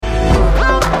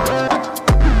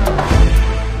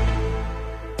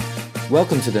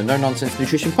Welcome to the No Nonsense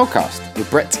Nutrition Podcast with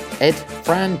Brett, Ed,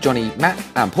 Fran, Johnny, Matt,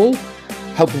 and Paul,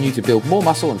 helping you to build more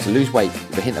muscle and to lose weight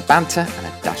with a hint of banter and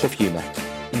a dash of humour.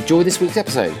 Enjoy this week's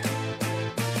episode.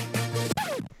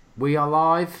 We are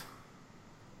live,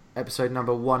 episode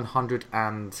number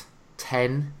 110,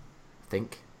 I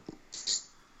think.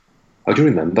 How do you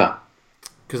remember?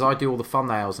 Because I do all the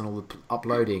thumbnails and all the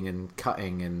uploading and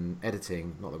cutting and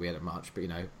editing. Not that we edit much, but you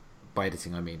know, by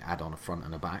editing I mean add on a front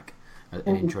and a back,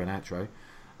 an intro and outro.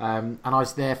 And I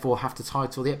therefore have to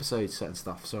title the episodes certain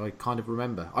stuff, so I kind of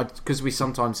remember. Because we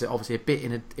sometimes, obviously a bit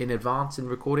in advance in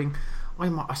recording,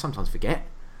 I sometimes forget.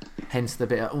 Hence the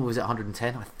bit of, is it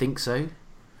 110? I think so.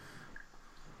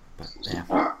 But yeah.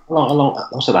 How long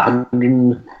have we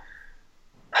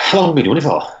been doing it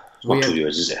for? It's not 2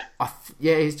 years, is it?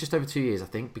 Yeah, it's just over 2 years, I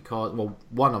think, because, well,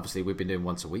 one, obviously, we've been doing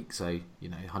once a week, so, you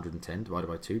know, 110 divided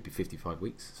by 2 would be 55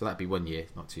 weeks. So that'd be 1 year,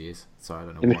 not 2 years. Sorry, I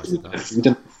don't know why I said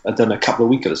that. We've done a couple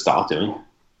of weeks at the start, didn't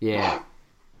we?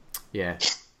 Yeah,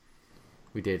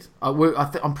 we did.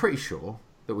 I'm pretty sure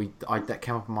that that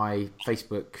came up on my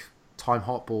Facebook time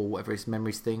hop or whatever it's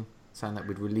memories thing, saying that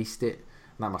we'd released it,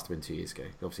 and that must have been 2 years ago.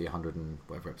 Obviously, 100 and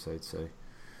whatever episodes, so.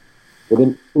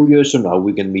 Within 2 years from now,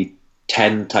 we're going to be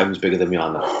 10 times bigger than we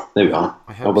are now. There we are.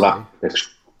 I hope so.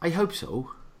 I hope so.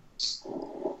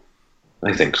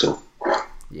 I think so.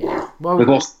 Yeah. Well, we've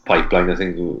lost the pipeline. I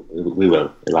think we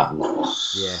will. It'll happen.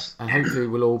 Yeah, and hopefully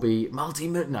we'll all be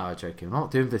multi-millionaires. No, I'm joking. I'm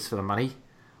not doing this for the money.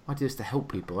 I do this to help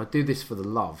people. I do this for the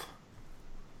love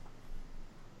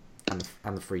and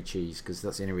the free cheese, because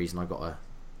that's the only reason I got a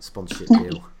sponsorship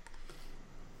deal.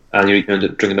 And you're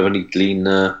drinking another neat lean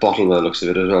bottle by the looks of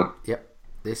it as well. Yep.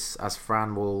 This, as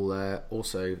Fran will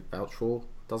also vouch for,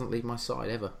 doesn't leave my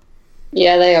side ever.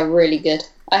 Yeah, they are really good.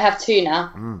 I have two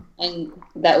now, and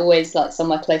they're always like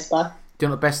somewhere close by. Do you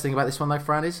know what the best thing about this one though,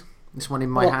 Fran, is? This one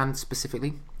in my hand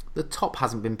specifically. The top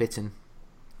hasn't been bitten.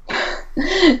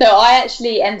 No, I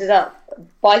actually ended up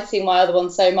biting my other one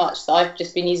so much that I've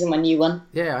just been using my new one.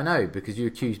 Yeah, I know, because you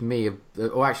accused me of...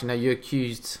 Or actually, no, you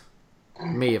accused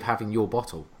me of having your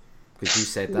bottle. Because you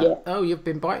said that, oh, you've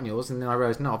been biting yours, and then I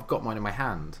realised, no, I've got mine in my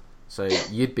hand. So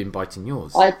you'd been biting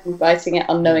yours. I'd been biting it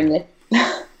unknowingly.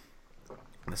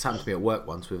 This happened to me at work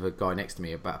once with a guy next to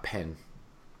me about a pen.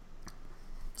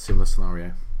 Similar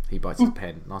scenario. He bites his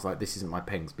pen, and I was like, this isn't my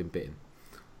pen, it's been bitten.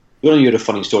 You want to hear a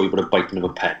funny story about a biting of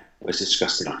a pen? It's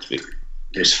disgusting, actually.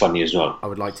 It's funny as well. I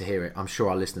would like to hear it. I'm sure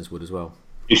our listeners would as well.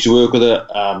 I used to work with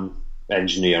an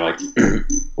engineer, right, who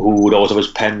would always have his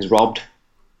pens robbed.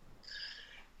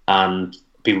 And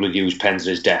people would use pens at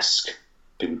his desk,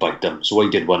 people would bite them. So what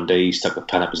he did one day, he stuck a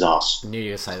pen up his arse. I knew you were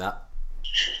going to say that.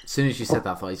 As soon as you said that,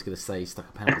 I thought he was going to say he stuck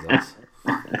a pen up his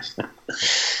arse.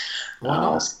 Why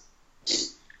not?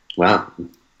 Well,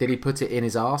 did he put it in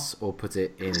his arse or put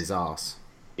it in his arse?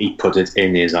 He put it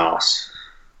in his arse.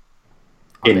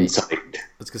 Inside.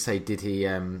 I was going to say, did he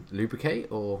lubricate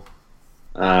or?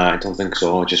 I don't think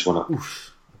so. I just want to.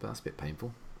 Oof, but that's a bit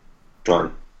painful. Try.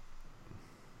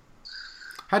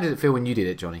 How did it feel when you did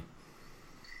it, Johnny?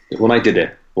 When I did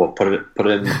it, put it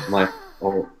in my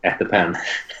at the pen.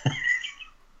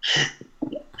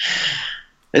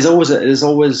 There's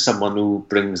always someone who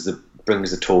brings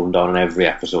the tone down in every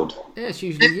episode. Yeah, it's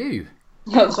usually you.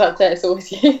 I was about to say, it's always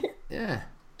you. Yeah.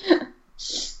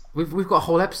 We've got a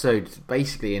whole episode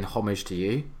basically in homage to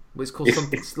you. It's called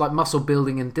something like muscle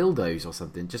building and dildos or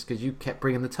something, just because you kept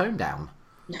bringing the tone down.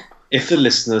 If the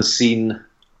listener's seen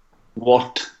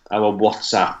what our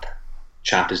WhatsApp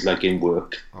chat is like in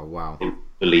work, oh wow,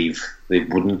 they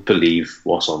wouldn't believe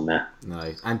what's on there.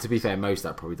 No, and to be fair, most of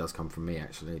that probably does come from me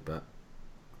actually, but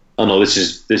oh no, this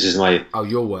is my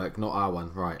your work, not our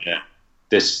one, right? Yeah,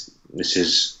 this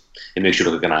is, it makes you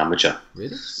look like an amateur.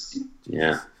 Really?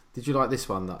 Yeah. Did you like this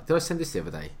one? Did I send this the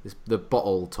other day? The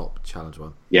bottle top challenge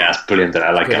one. Yeah, it's brilliant.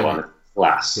 I like that one.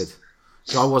 Glass. Good.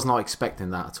 So I was not expecting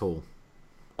that at all.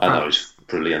 I know, it's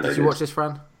brilliant. Did you watch this,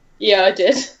 Fran? Yeah, I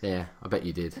did. Yeah, I bet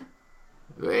you did.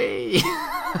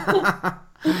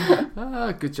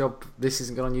 Good job. This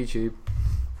isn't going on YouTube.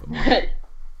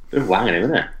 Bit wanging him,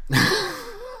 isn't it?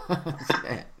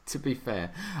 Yeah, to be fair.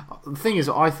 The thing is,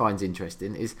 what I find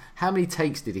interesting is how many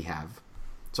takes did he have?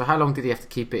 So how long did he have to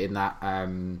keep it in that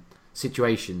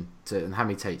situation and how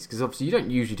many takes? Because obviously you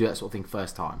don't usually do that sort of thing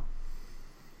first time.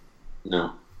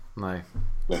 No. No.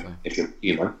 Yeah, So. if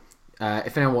you know.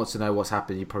 If anyone wants to know what's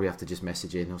happened, you probably have to just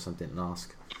message in or something and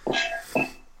ask.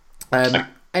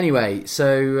 Anyway,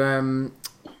 so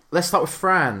let's start with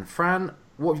Fran. Fran,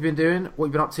 what have you been doing? What have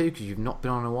you been up to? Because you've not been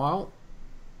on in a while.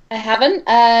 I haven't.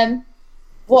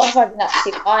 What have I been up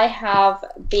to? I have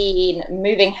been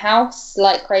moving house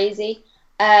like crazy.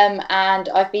 and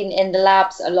I've been in the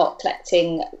labs a lot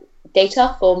collecting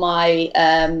data for my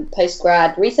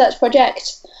postgrad research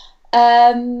project.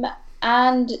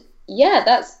 And yeah,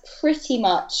 that's pretty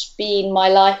much been my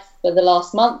life for the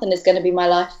last month, and is going to be my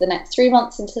life for the next 3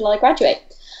 months until I graduate.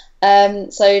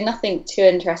 So nothing too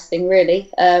interesting really,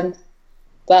 but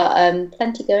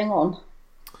plenty going on.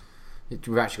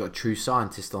 We've actually got a true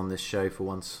scientist on this show for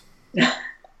once. A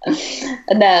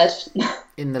nerd.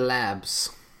 In the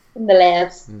labs. In the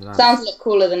labs. Sounds a lot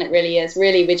cooler than it really is.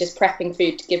 Really, we're just prepping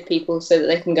food to give people so that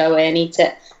they can go away and eat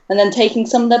it, and then taking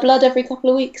some of their blood every couple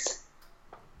of weeks.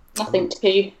 Nothing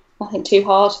too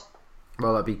hard.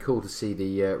 Well, that'd be cool to see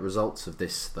the results of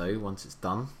this, though, once it's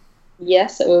done.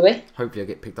 Yes, it will be. Hopefully it'll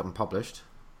get picked up and published.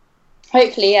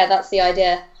 Hopefully, yeah, that's the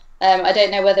idea. I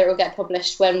don't know whether it will get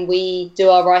published when we do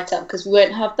our write-up, because we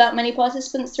won't have that many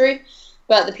participants through,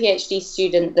 but the PhD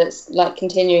student that's like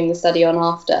continuing the study on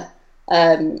after,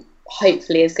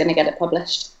 hopefully is going to get it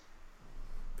published.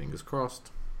 Fingers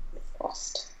crossed.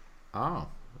 Crossed. Oh.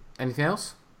 Anything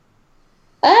else?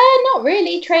 Not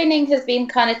really. Training has been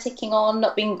kind of ticking on,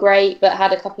 not been great, but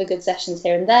had a couple of good sessions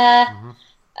here and there.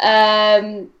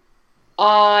 Mm-hmm.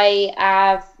 I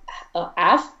have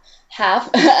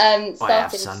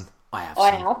started. I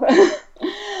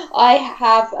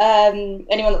have.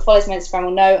 Anyone that follows my Instagram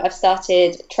will know I've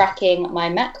started tracking my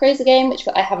macros again, which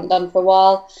I haven't done for a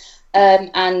while.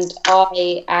 And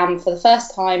I am, for the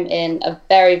first time in a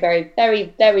very, very,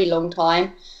 very, very long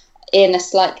time, in a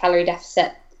slight calorie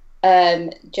deficit.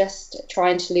 Just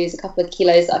trying to lose a couple of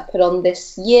kilos that I've put on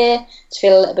this year to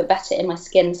feel a little bit better in my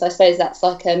skin. So I suppose that's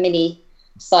like a mini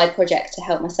side project to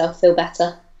help myself feel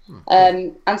better.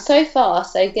 And so far,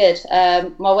 so good.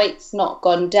 My weight's not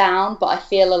gone down, but I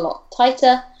feel a lot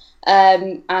tighter.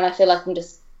 And I feel like I'm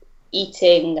just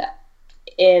eating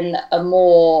in a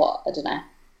more, I don't know,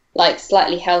 like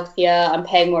slightly healthier. I'm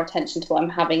paying more attention to what I'm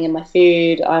having in my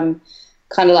food. I'm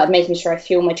kind of like making sure I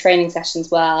fuel my training sessions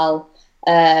well.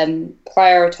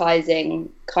 Prioritizing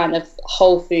kind of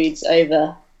whole foods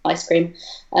over ice cream.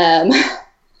 And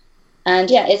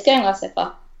yeah, it's going well so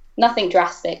far. Nothing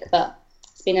drastic, but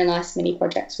it's been a nice mini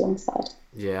project alongside.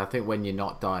 Yeah, I think when you're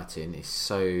not dieting, it's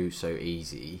so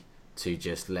easy to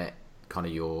just let kind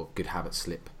of your good habits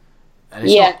slip. And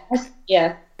it's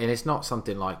and it's not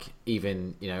something like,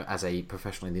 even, you know, as a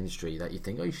professional in the industry, that you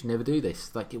think, oh, you should never do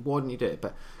this. Like, why wouldn't you do it?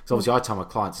 But because obviously I tell my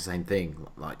clients the same thing.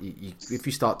 Like, if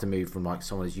you start to move from like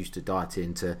someone who's used to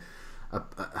dieting to a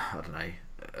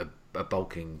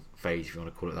bulking phase, if you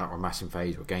want to call it that, or a massing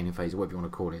phase, or a gaining phase, or whatever you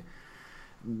want to call it,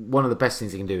 one of the best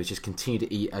things you can do is just continue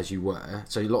to eat as you were.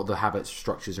 So a lot of the habits,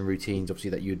 structures, and routines, obviously,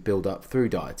 that you'd build up through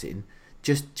dieting,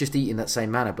 just eat in that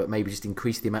same manner, but maybe just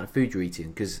increase the amount of food you're eating.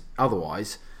 Because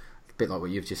otherwise, a bit like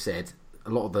what you've just said, a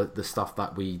lot of the stuff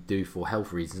that we do for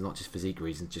health reasons, not just physique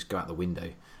reasons, just go out the window,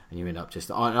 and you end up just.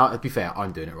 To be fair,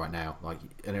 I'm doing it right now. Like,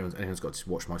 anyone's got to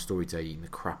watch my story today, eating the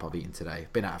crap I've eaten today.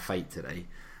 I've been at a fete today,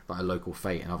 like a local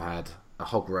fete, and I've had a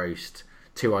hog roast,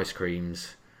 2 ice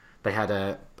creams. They had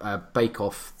a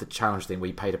bake-off, the challenge thing, where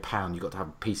you paid £1. You got to have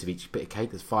a piece of each bit of cake.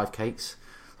 There's 5 cakes.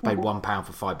 I paid £1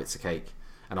 for 5 bits of cake,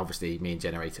 and obviously me and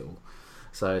Jen ate it all.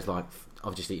 So it's like,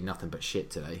 I've just eaten nothing but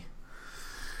shit today.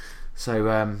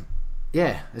 So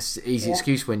yeah, it's an easy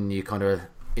excuse when you're kind of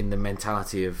in the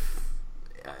mentality of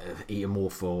eating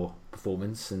more for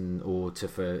performance, and or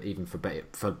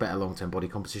for better long-term body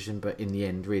composition. But in the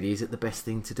end, really, is it the best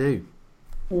thing to do?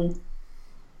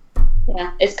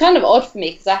 Yeah, it's kind of odd for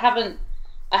me because I haven't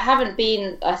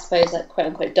been, I suppose, like quote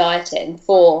unquote dieting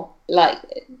for like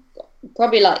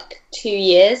probably like 2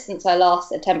 years since I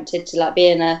last attempted to like be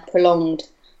in a prolonged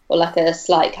or like a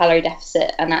slight calorie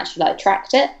deficit and actually like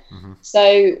tracked it.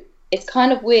 So it's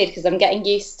kind of weird because I'm getting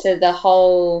used to the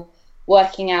whole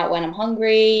working out when I'm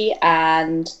hungry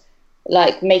and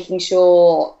like making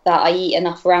sure that I eat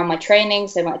enough around my training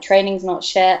so my training's not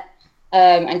shit.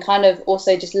 And kind of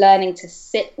also just learning to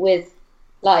sit with,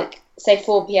 like, say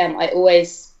 4 p.m, I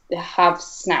always have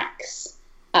snacks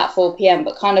at 4 p.m,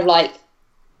 but kind of like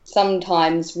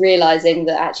sometimes realizing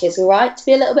that actually it's all right to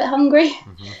be a little bit hungry,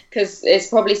 because it's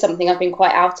probably something I've been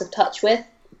quite out of touch with,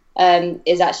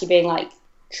 is actually being like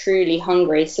truly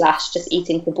hungry / just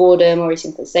eating for boredom or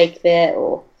eating for the sake of it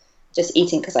or just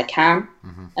eating because I can.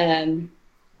 But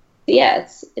yeah,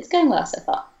 it's going well so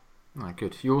far. Oh,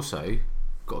 good. You also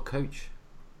got a coach.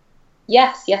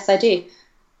 Yes, I do.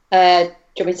 Do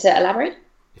you want me to elaborate?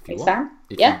 If you want.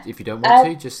 If you don't want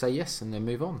to, just say yes and then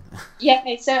move on. Yeah,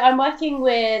 okay, so I'm working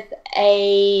with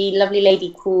a lovely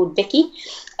lady called Vicky,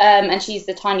 and she's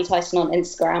the Tiny Titan on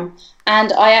Instagram.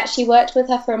 And I actually worked with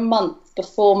her for a month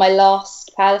before my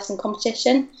last powerlifting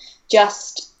competition,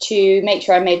 just to make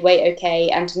sure I made weight okay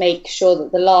and to make sure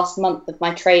that the last month of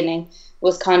my training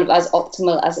was kind of as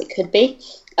optimal as it could be.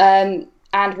 And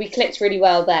we clicked really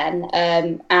well then.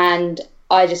 And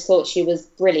I just thought she was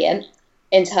brilliant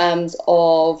in terms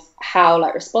of how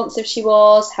like responsive she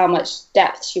was, how much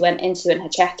depth she went into in her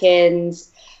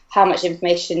check-ins, how much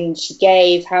information she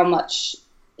gave, how much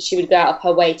she would go out of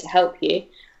her way to help you.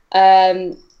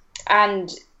 And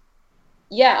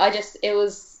yeah, I just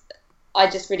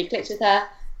really clicked with her,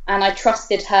 and I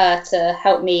trusted her to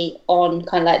help me on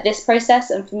kind of like this process.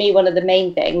 And for me, one of the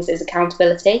main things is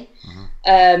accountability,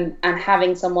 and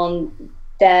having someone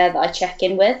there that I check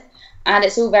in with. And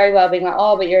it's all very well being like,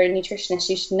 oh, but you're a nutritionist,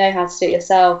 you should know how to do it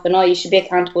yourself, and oh, you should be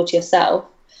accountable to yourself.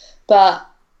 But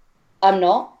I'm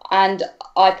not, and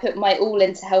I put my all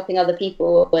into helping other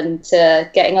people and to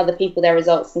getting other people their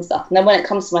results and stuff. And then when it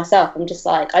comes to myself, I'm just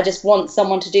like, I just want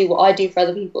someone to do what I do for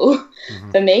other people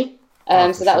for me.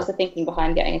 So that was the thinking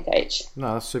behind getting a coach.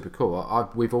 No, that's super cool.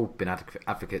 We've all been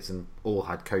advocates and all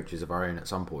had coaches of our own at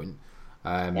some point.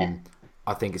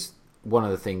 I think it's one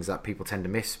of the things that people tend to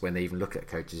miss when they even look at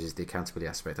coaches is the accountability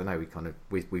aspect. I know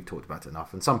we've talked about it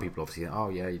enough, and some people obviously think, oh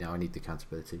yeah, I need the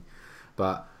accountability,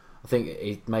 but I think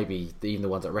it maybe even the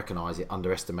ones that recognise it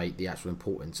underestimate the actual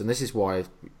importance. And this is why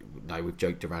we've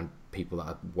joked around people that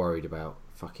are worried about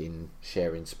fucking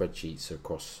sharing spreadsheets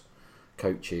across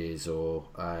coaches, or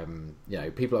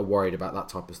people are worried about that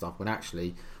type of stuff when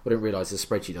actually we don't realise the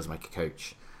spreadsheet doesn't make a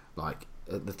coach. Like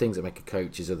the things that make a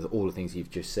coach is all the things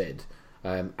you've just said.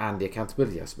 And the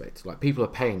accountability aspect. Like, people are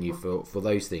paying you for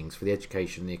those things, for the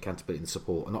education, the accountability and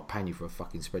support, and not paying you for a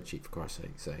fucking spreadsheet, for Christ's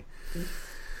sake. So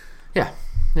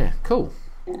yeah, cool,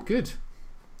 good.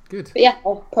 But yeah,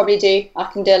 I'll probably I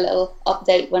can do a little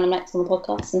update when I'm next on the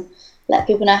podcast and let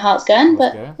people know how it's going.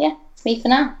 Yeah, it's me for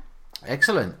now.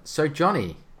 Excellent. So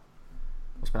Johnny,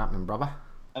 what's been happening, brother?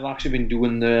 I've actually been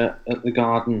doing the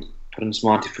garden, putting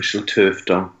some artificial turf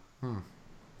down.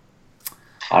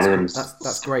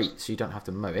 That's great, so you don't have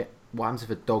to mow it. What happens if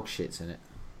a dog shits in it?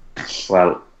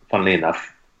 Well, funnily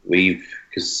enough,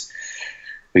 because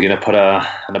we're going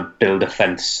to build a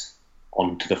fence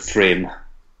onto the frame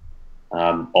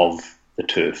of the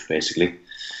turf, basically.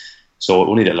 So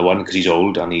only the little one, because he's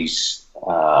old and he's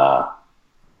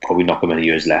probably not got many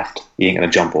years left. He ain't going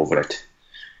to jump over it.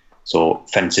 So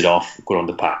fence it off, go on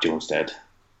the patio instead.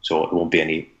 So it won't be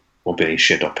any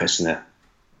shit or piss in there,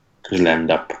 because it'll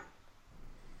end up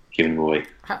giving away.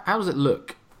 How does it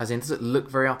look? As in, does it look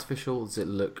very artificial? Does it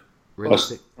look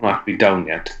realistic? It's not actually down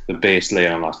yet. The base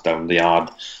layer on that's down. The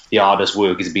yard's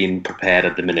work is being prepared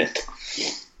at the minute,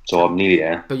 so I'm nearly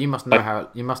there. But you must know how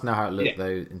it looked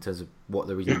though, in terms of what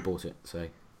the reason you bought it. So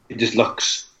it just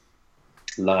looks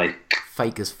like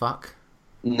fake as fuck.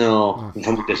 No,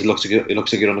 it looks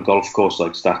like you're on a golf course,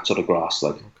 like that sort of grass.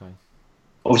 Like, okay.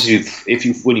 Obviously,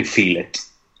 when you feel it,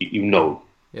 you know.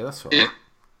 Yeah, that's right.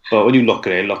 But when you look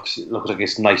at it, it looks like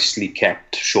it's nicely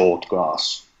kept, short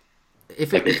grass.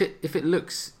 If it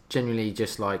looks genuinely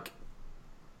just like,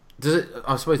 does it?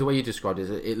 I suppose the way you described it is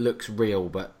it looks real,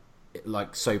 but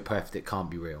like so perfect it can't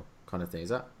be real, kind of thing. Is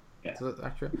that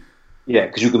accurate? Yeah,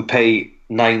 because you can pay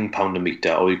 £9 a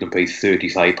metre, or you can pay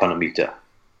 £35 a metre,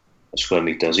 a square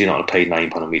metre. So you're not going to pay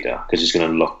 £9 a metre because it's going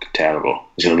to look terrible.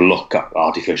 It's going to look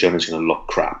artificial, and it's going to look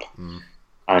crap, and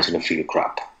it's going to feel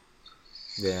crap.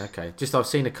 Yeah, okay. Just I've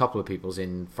seen a couple of people's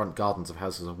in front gardens of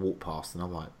houses I've walked past, and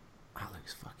I'm like, that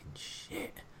looks fucking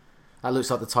shit. That looks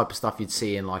like the type of stuff you'd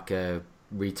see in like a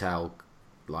retail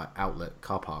like outlet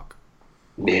car park.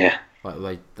 Yeah.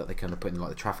 Like that they kind of put in like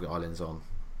the traffic islands on,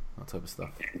 that type of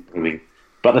stuff. I mean,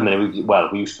 but at the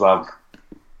minute, we used to have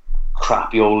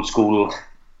crappy old school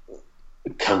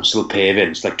council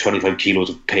paving. It's like 25 kilos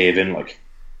of paving, like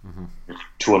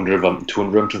 200 of them,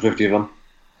 250 of them.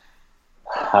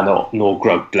 And no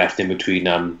grub left in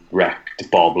between wrecked,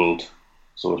 bobbled.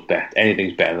 So it's better.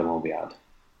 Anything's better than what we had.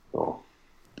 So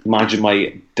imagine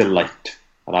my delight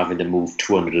at having to move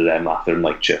 200 of them after a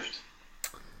night shift.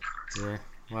 Yeah,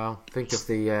 well, think of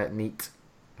the neat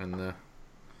and the...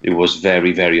 It was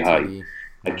very, very high.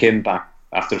 I came back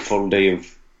after a full day of,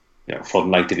 full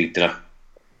night of eating,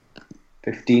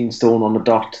 15 stone on the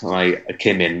dot, and I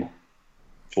came in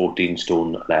 14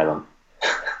 stone 11.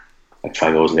 Like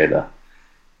 5 hours later.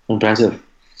 Impressive.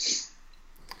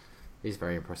 He's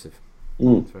very impressive.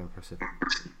 It's very impressive.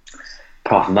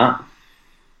 Apart from that,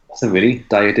 nothing really.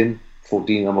 Dieting,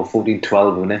 14, I'm on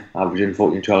 14-12 a minute, averaging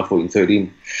 14-12,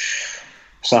 14-13.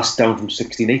 So that's down from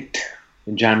 16-8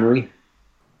 in January.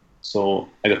 So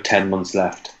I got 10 months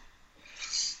left.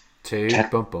 My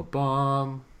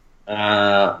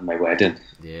wedding.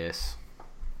 Yes.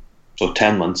 So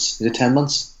 10 months. Is it 10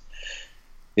 months?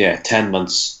 Yeah, 10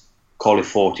 months, call it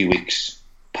 40 weeks,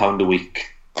 pound a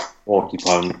week,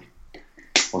 £40.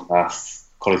 What's that?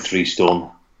 Call it 3 stone.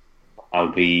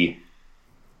 I'll be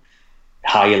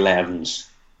high 11s.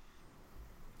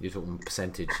 You're talking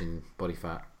percentage in body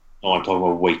fat. No, I'm talking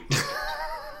about weight.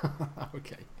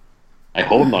 Okay. I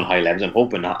hope I'm on high 11s. I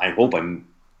hope I'm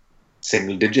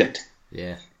single digit.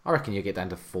 Yeah, I reckon you get down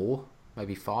to 4,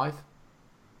 maybe 5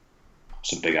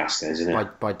 It's a big ask, isn't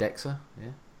it? by DEXA.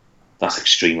 Yeah. That's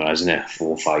extreme, isn't it? 4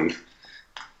 or 5.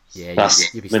 Yeah,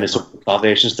 That's you'd be Minnesota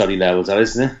starvation study levels, that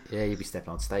isn't it? Yeah, you'd be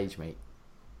stepping on stage, mate.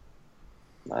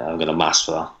 I'm going to mask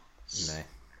for that.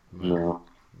 No, No.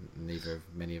 neither of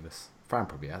many of us. Fran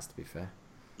probably has, to be fair.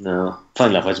 No.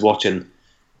 Funny enough, I was watching, I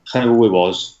can't remember who it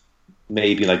was,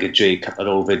 maybe like a Jay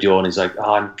Cutler video, and he's like,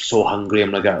 I'm so hungry.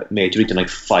 I'm like, mate, you're eating like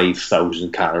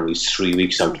 5,000 calories 3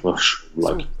 weeks out of a show.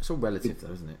 Like, It's all relative,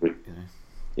 though, isn't it? You know?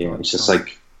 yeah, it's just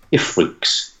like, you're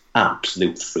freaks.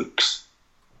 Absolute freaks.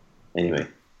 Anyway,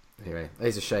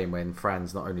 it's a shame when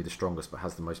Fran's not only the strongest, but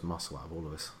has the most muscle out of all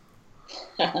of us.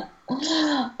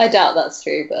 I doubt that's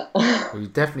true, but Well,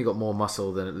 you've definitely got more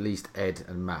muscle than at least Ed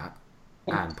and Matt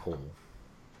and Paul.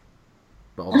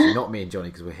 But obviously not me and Johnny,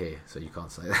 because we're here, so you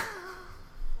can't say that.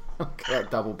 Okay,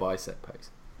 that double bicep pose.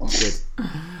 Good.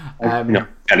 I'm not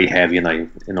fairly heavy,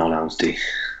 and in all honesty,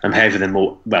 I'm heavier than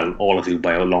all of you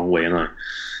by a long way, and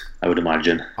I would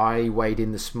imagine. I weighed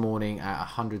in this morning at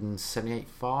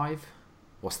 178.5.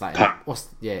 What's that?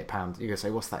 Pound. You're gonna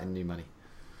say, what's that in new money?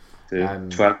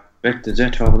 12 bit, is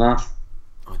it? 12 and a half?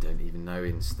 I don't even know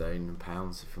in stone and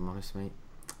pounds, if I'm honest, mate.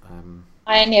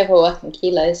 I only ever work in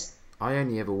kilos. I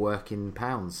only ever work in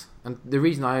pounds, and the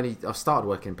reason I started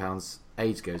working in pounds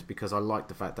ages ago is because I liked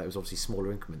the fact that it was obviously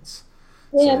smaller increments.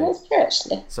 Yeah, that's true,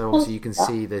 actually. So obviously you can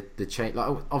see the change.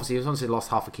 Like, obviously, as long as I lost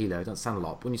half a kilo, it doesn't sound a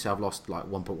lot. But when you say I've lost like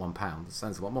 1.1 pounds, it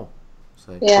sounds a lot more.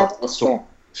 So yeah, that's true.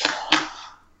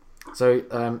 So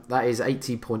that is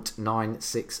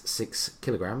 80.966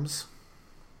 kilograms.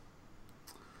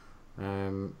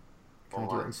 Can I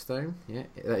do that in stone? Yeah,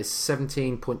 that is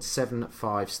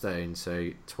 17.75 stone.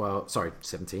 So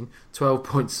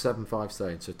 12.75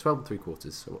 stone. So 12 and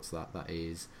 3/4. So what's that? That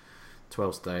is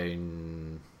 12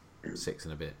 stone, 6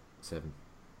 and a bit. 7.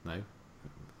 No,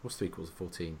 what's 3/4 of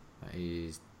 14? That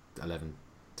is 11,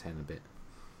 10 a bit.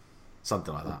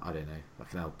 Something like that. I don't know. That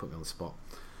can help put me on the spot.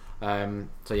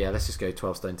 So yeah, let's just go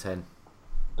 12 stone 10.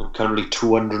 I'm currently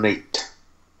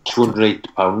 208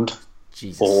 pound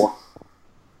Jesus. or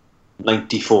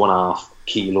 94.5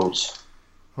 kilos.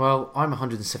 Well, I'm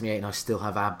 178 and I still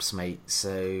have abs, mate.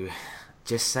 So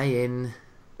just saying.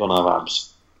 Don't have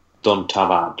abs. Don't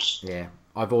have abs. Yeah,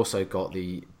 I've also got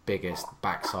the biggest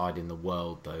backside in the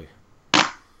world, though.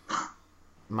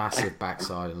 Massive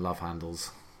backside and love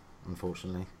handles,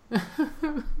 unfortunately.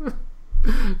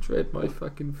 Dread my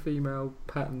fucking female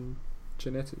pattern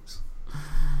genetics.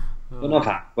 Don't have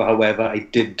abs, but however, I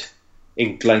did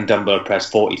incline dumbbell press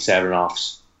 47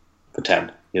 halves for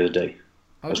 10 the other day.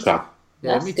 Oh, That's crap.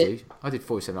 Yeah, That's me good. too. I did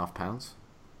 47.5 pounds.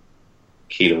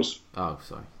 Kilos. Oh,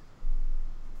 sorry.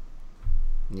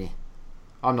 Yeah.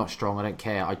 I'm not strong, I don't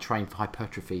care. I train for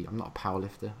hypertrophy. I'm not a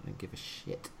powerlifter. I don't give a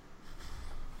shit.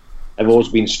 I've always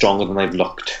been stronger than I've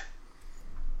looked.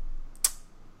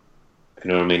 If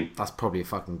you know what I mean? That's probably a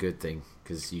fucking good thing,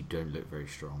 because you don't look very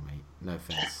strong, mate. No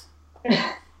offense.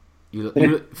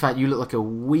 In fact, you look like a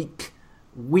weak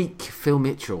Phil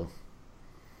Mitchell.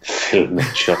 Phil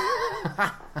Mitchell.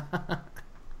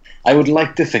 I would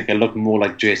like to think I look more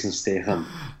like Jason Statham.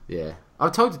 Yeah. Did I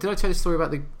tell you the story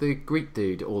about the Greek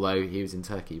dude, although he was in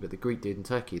Turkey, but the Greek dude in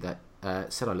Turkey that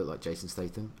said I looked like Jason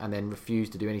Statham and then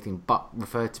refused to do anything but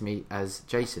referred to me as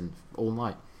Jason all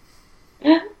night.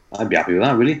 I'd be happy with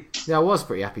that, really. Yeah, I was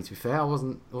pretty happy, to be fair. I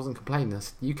wasn't complaining. I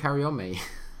said, you carry on, mate.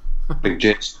 Big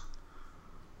Jason.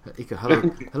 Hello,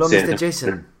 Mr.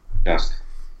 Jason. Podcast.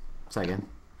 Say again.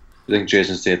 You think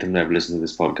Jason Statham never listened to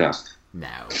this podcast? No,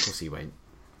 of course he won't.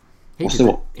 What's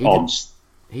the odds?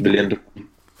 Billion to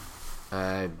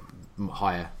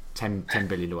higher, 10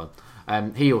 billion to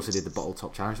 1. He also did the bottle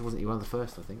top challenge, wasn't he? One of the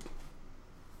first, I think.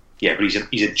 Yeah, but he's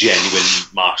a genuine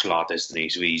martial artist, and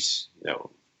he's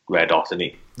red hot, isn't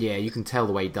he? Yeah, you can tell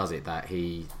the way he does it that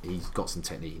he's got some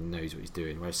technique, he knows what he's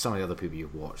doing. Whereas some of the other people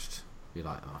you've watched, you're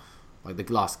like, oh, like the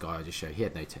last guy I just showed, he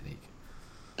had no technique.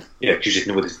 Yeah, because he's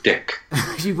hitting with his dick.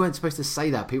 You weren't supposed to say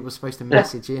that. People were supposed to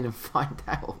message in and find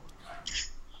out.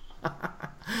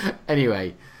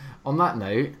 Anyway, on that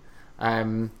note,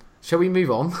 shall we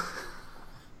move on?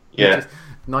 Yeah. Just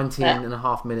 19 and a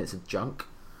half minutes of junk.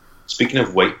 Speaking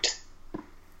of weight,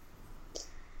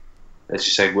 let's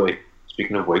just segue.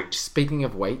 Speaking of weight, Speaking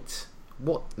of weight,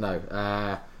 what?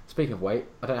 No. Speaking of weight,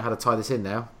 I don't know how to tie this in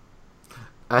now.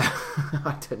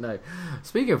 I don't know.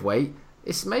 Speaking of weight,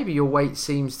 it's maybe your weight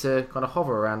seems to kind of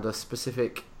hover around a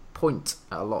specific point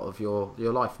at a lot of your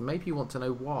life. Maybe you want to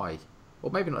know why. Or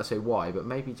maybe not say why, but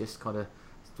maybe just kind of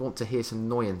want to hear some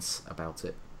annoyance about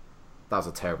it. That was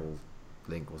a terrible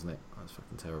link, wasn't it? That was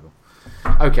fucking terrible.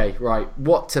 Okay, right.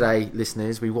 What today,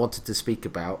 listeners, we wanted to speak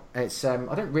about. It's I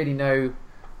don't really know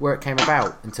where it came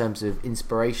about in terms of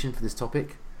inspiration for this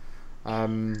topic.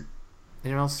 Anyone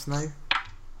else know?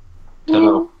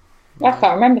 Hello. I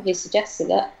can't remember who suggested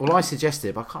it. Well, I suggested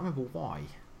it, but I can't remember why.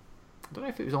 I don't know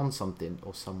if it was on something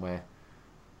or somewhere.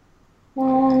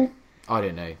 I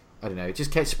don't know. It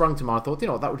just sprung to mind. I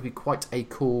thought, that would be quite a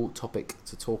cool topic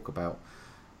to talk about.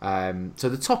 So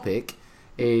the topic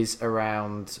is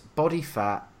around body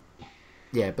fat.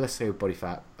 Yeah, but let's say body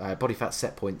fat. Body fat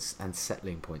set points and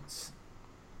settling points.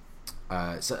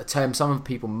 So a term some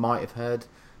people might have heard,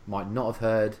 might not have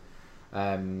heard.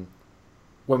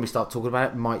 When we start talking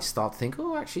about it, might start to think,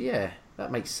 oh, actually, yeah,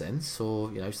 that makes sense,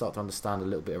 or start to understand a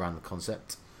little bit around the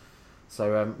concept.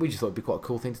 So we just thought it'd be quite a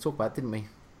cool thing to talk about, didn't we?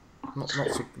 Not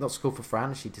so cool for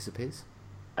Fran as she disappears.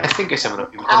 I think it's something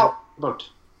that people talk about.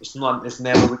 It's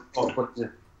never really talked about, is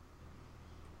it?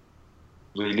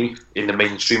 Really, in the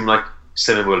mainstream, like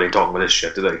Slimming World ain't talking about this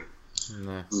shit, do they?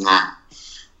 No.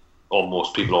 Or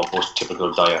most people on most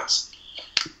typical diets.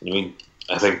 I mean,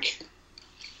 I think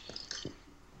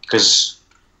because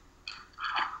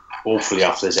hopefully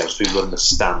after this episode, people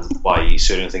understand why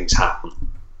certain things happen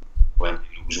when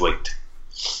you lose weight.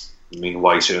 I mean,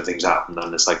 why certain things happen,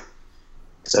 and it's like,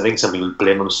 because I think some people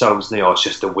blame themselves and they it's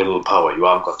just the willpower. You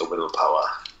haven't got the willpower.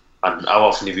 And how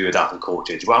often have you heard that from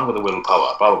coaches? You haven't got the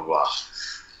willpower, blah, blah, blah.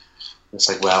 It's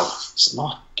like, well, it's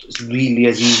not really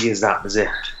as easy as that, is it?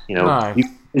 No.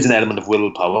 There's an element of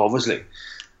willpower, obviously.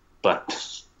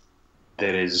 But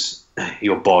there is,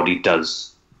 your body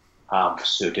does have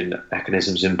certain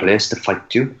mechanisms in place to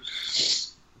fight you.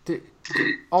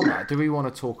 On that, do we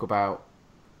want to talk about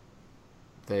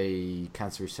the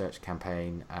cancer research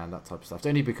campaign and that type of stuff?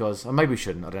 Only because, or maybe we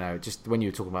shouldn't, I don't know, just when you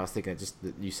were talking about, I was thinking just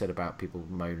that you said about people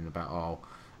moaning about,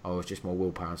 it's just more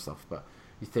willpower and stuff, but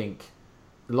you think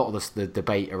a lot of the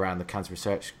debate around the cancer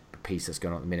research piece that's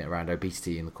going on at the minute around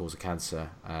obesity and the cause of cancer,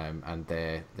 and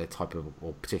their type of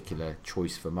or particular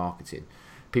choice for marketing,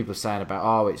 people are saying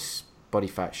about, it's body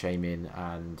fat shaming,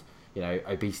 and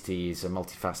obesity is a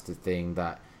multifaceted thing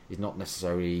that is not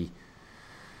necessarily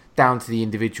down to the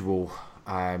individual,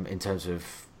 in terms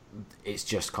of it's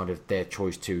just kind of their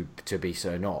choice to be obese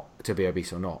or not.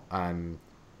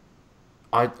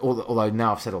 Although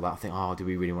now I've said all that, I think, do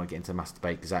we really want to get into a massive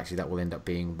debate? Because actually that will end up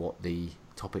being what the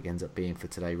topic ends up being for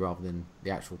today, rather than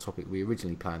the actual topic we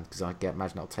originally planned. Because I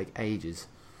imagine that'll take ages.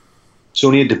 It's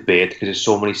only a debate because there's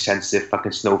so many sensitive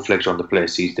fucking snowflakes on the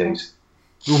place these days.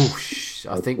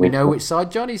 I think we know which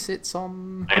side Johnny sits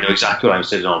on. I know exactly what I'm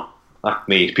sitting on. Like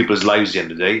me, it's people's lives at the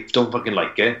end of the day. If you don't fucking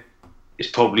like it, it's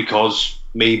probably because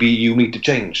maybe you need to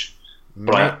change.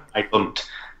 But I don't.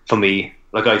 For me,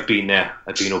 like I've been there.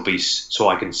 I've been obese, so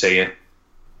I can say it.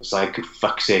 It's like, for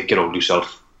fuck's sake, get over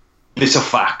yourself. It's a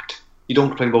fact. You don't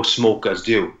complain about smokers,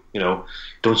 do you?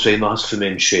 Don't say blasphemy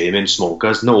and shaming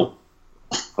smokers. No.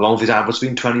 How long have these adverts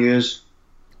been? 20 years?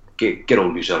 Get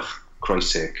over yourself.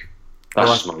 Christ's sake.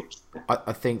 That's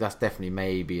I think that's definitely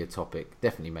maybe a topic.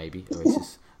 Definitely maybe. It's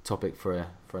just a topic for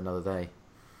another day.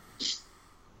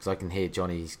 Because I can hear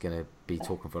Johnny's going to be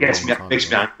talking for a long time. It makes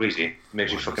me angry.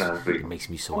 Makes me fucking angry. It makes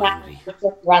me so angry.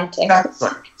 Ranting. It's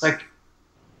like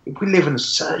we live in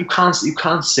you can't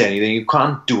say anything, you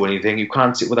can't do anything, you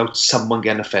can't say it without someone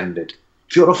getting offended.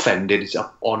 If you're offended, it's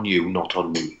up on you, not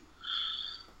on me.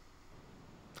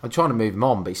 I'm trying to move him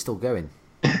on, but he's still going.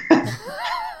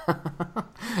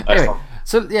 Anyway,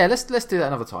 so yeah, let's do that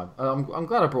another time. I'm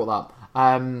glad I brought that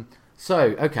up.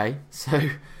 So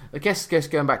I guess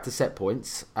going back to set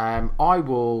points, I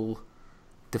will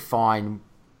define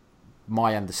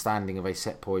my understanding of a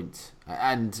set point,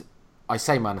 and I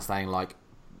say my understanding like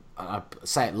I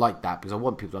say it like that because I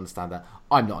want people to understand that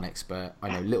I'm not an expert.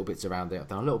 I know little bits around it. I've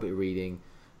done a little bit of reading,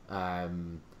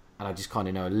 and I just kind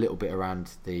of know a little bit around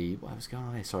what was going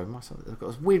on here. Sorry, I've got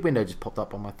this weird window just popped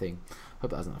up on my thing. Hope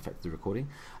that hasn't affected the recording.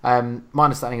 My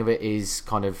understanding of it is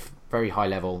kind of very high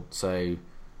level, so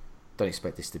don't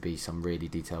expect this to be some really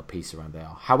detailed piece around there.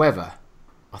 However,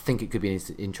 I think it could be an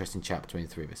interesting chat between the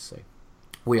three of us, so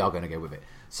we are going to go with it.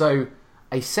 So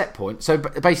a set point. So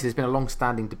basically, there's been a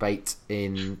long-standing debate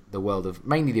in the world of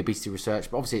mainly the obesity research,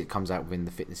 but obviously it comes out within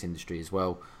the fitness industry as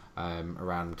well,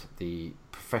 around the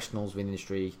professionals of the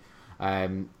industry,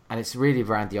 And it's really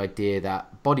around the idea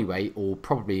that body weight, or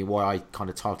probably why I kind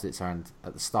of titled it around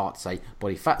at the start to say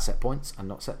body fat set points and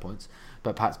not set points,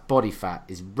 but perhaps body fat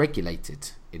is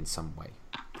regulated in some way.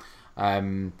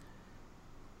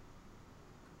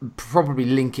 Probably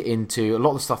link it into a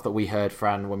lot of the stuff that we heard,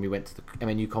 Fran, when we went to the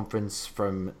MNU conference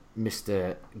from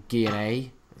Mr.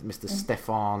 Guillenet, Mr.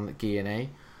 Stefan Guillenet,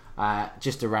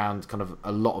 just around kind of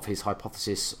a lot of his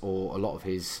hypothesis or a lot of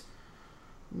his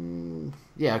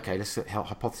let's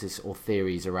hypothesis or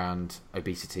theories around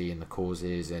obesity and the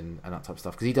causes and that type of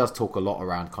stuff, because he does talk a lot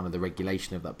around kind of the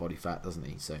regulation of that body fat, doesn't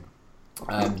he? So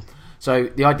so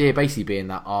the idea basically being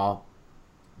that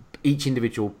each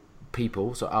individual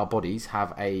people, so our bodies,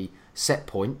 have a set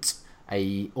point,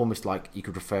 almost like you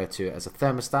could refer to it as a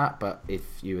thermostat, but if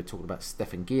you were talking about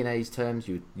Stefan Guillenet's terms,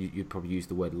 you'd probably use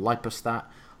the word lipostat.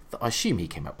 I assume he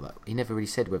came up with that. He never really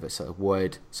said whether it's a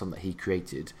word, something that he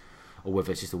created, or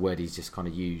whether it's just a word he's just kind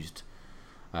of used.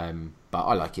 But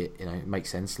I like it. It makes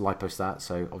sense. Lipostat.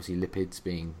 So obviously lipids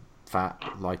being fat,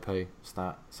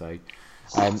 lipostat. So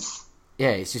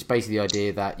it's just basically the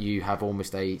idea that you have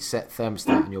almost a set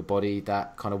thermostat in your body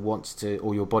that kind of wants to,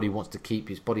 or your body wants to keep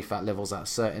its body fat levels at a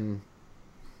certain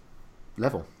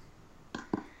level.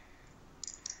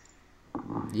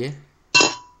 Yeah.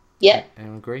 Yeah.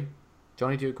 Anyone agree?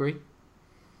 Johnny, do you agree?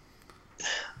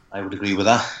 I would agree with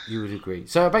that. You would agree.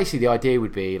 So basically the idea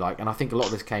would be and I think a lot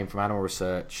of this came from animal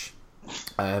research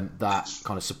that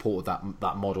kind of supported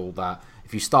that model, that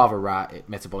if you starve a rat, its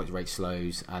metabolic rate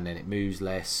slows and then it moves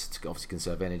less to obviously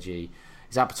conserve energy.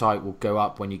 Its appetite will go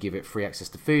up when you give it free access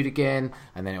to food again,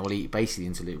 and then it will eat basically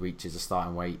until it reaches a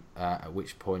starting weight, at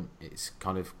which point it's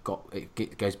kind of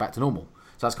it goes back to normal.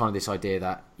 So that's kind of this idea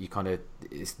that you kind of,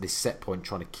 it's this set point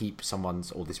trying to keep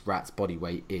someone's or this rat's body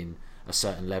weight in a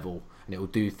certain level, and it will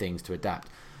do things to adapt.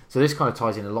 So this kind of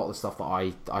ties in a lot of the stuff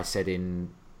that I said in,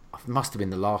 it must have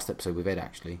been the last episode with Ed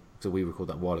actually, so we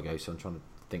recorded that a while ago, so I'm trying to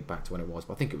think back to when it was,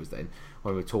 but I think it was then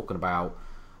when we were talking about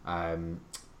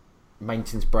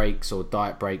maintenance breaks or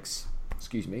diet breaks,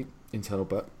 internal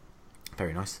burp,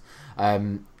 very nice,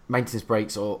 maintenance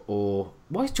breaks or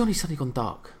why has Johnny suddenly gone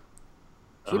dark?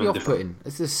 It's really off-putting.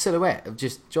 It's the silhouette of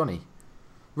just Johnny.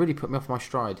 Really put me off my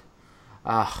stride.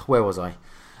 Where was I?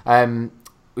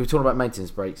 We were talking about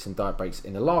maintenance breaks and diet breaks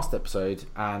in the last episode,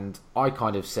 and I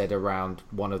kind of said around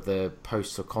one of the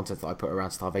posts or content that I put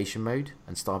around starvation mode,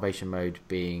 and starvation mode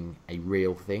being a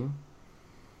real thing,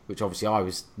 which obviously I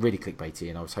was really clickbaity,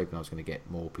 and I was hoping I was going to get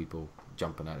more people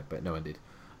jumping at it, but no one did.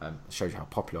 Shows you how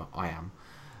popular I am.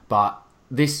 But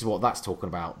this is what that's talking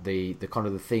about, the kind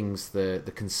of the things,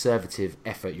 the conservative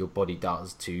effort your body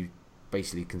does to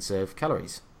basically conserve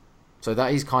calories. So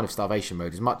that is kind of starvation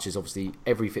mode, as much as obviously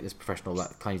every fitness professional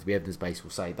that claims to be evidence-based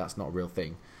will say that's not a real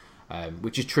thing,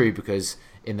 which is true, because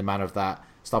in the manner of that,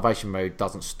 starvation mode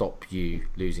doesn't stop you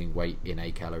losing weight in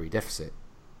a calorie deficit.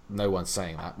 No one's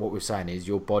saying that. What we're saying is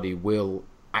your body will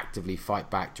actively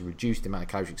fight back to reduce the amount of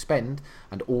calories you expend,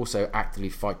 and also actively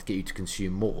fight to get you to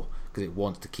consume more, because it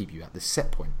wants to keep you at this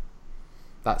set point.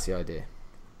 That's the idea.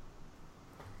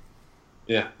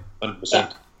 Yeah,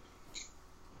 100%.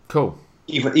 Cool.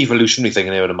 Even evolutionary thing,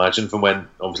 I would imagine, from when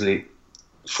obviously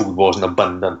food wasn't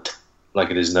abundant like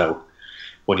it is now.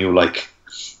 When you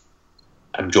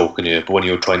I'm joking here, but when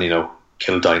you're trying to,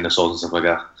 kill dinosaurs and stuff like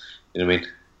that, you know what I mean?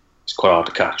 It's quite hard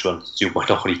to catch one, so you might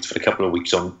not eat for a couple of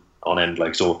weeks on end,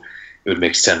 so it would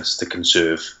make sense to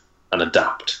conserve and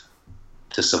adapt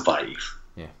to survive.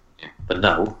 Yeah. But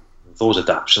now, those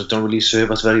adaptations don't really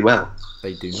serve us very well.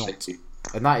 They do not.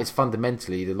 And that is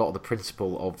fundamentally a lot of the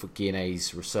principle of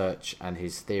Guillenet's research and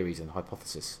his theories and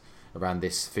hypothesis around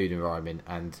this food environment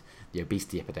and the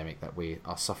obesity epidemic that we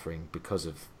are suffering because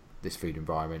of this food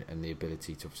environment and the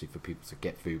ability to, obviously, for people to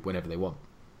get food whenever they want.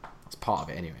 That's part of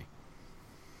it anyway.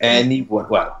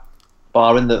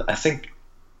 Barring I think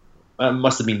it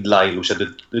must have been Lyle who said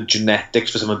that the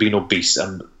genetics for someone being obese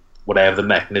and whatever the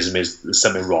mechanism is, there's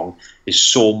something wrong, is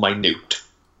so minute.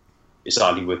 It's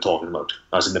hardly worth talking about.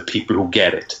 As in, the people who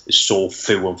get it is so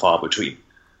few and far between.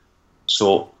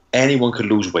 So anyone could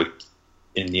lose weight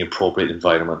in the appropriate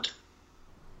environment.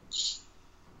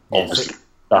 Obviously,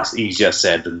 that's easier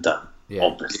said than done. Yeah.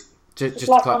 Obviously.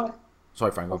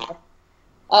 Sorry, Frank. Okay.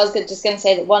 I was just going to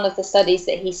say that one of the studies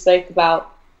that he spoke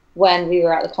about when we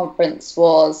were at the conference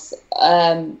was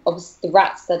obviously the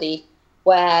rat study,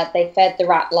 where they fed the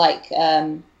rat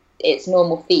its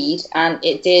normal feed, and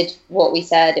it did what we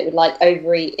said it would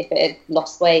overeat if it had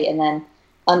lost weight and then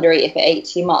undereat if it ate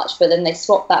too much, but then they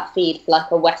swapped that feed for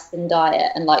a Western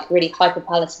diet and really hyper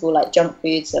palatable junk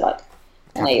foods, so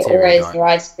your Oreos and your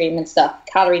ice cream and stuff,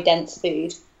 calorie dense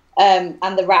food,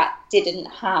 and the rat didn't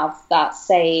have that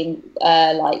same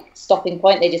like stopping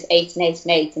point. They just ate and ate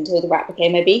and ate until the rat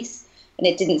became obese, and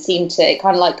it didn't seem to. It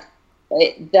kind of like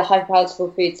the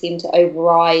hyperpalatable food seemed to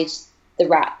override the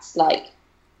rat's like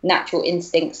natural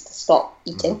instincts to stop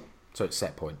eating. Mm-hmm. So it's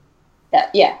set point.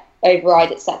 Yeah,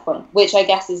 override its set point, which I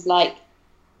guess is like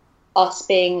us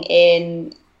being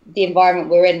in the environment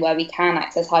we're in, where we can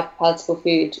access hyperpalatable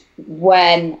food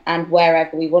when and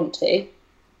wherever we want to.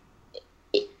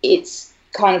 It's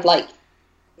kind of like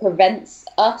prevents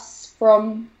us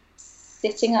from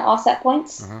sitting at our set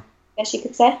points. I guess you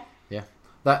could say. Yeah,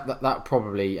 that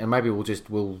probably, and maybe we'll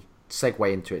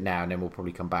segue into it now, and then we'll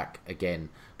probably come back again.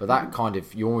 But that kind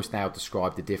of, you almost now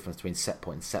describe the difference between set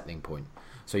point and settling point.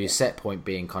 So your set point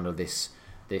being kind of this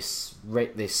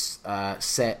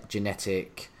set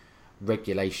genetic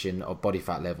regulation of body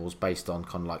fat levels based on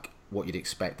kind of like what you'd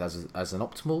expect as an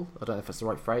optimal, I don't know if that's the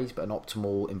right phrase, but an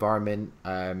optimal environment,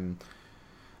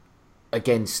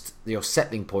 against your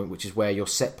settling point, which is where your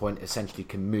set point essentially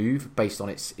can move based on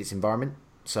its environment.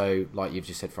 So like you've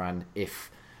just said, Fran, if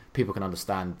people can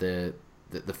understand the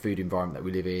food environment that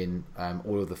we live in,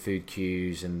 all of the food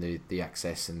cues and the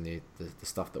access and the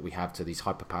stuff that we have to these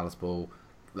hyperpalatable,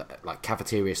 like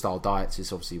cafeteria style diets,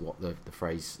 is obviously what the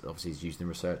phrase obviously is used in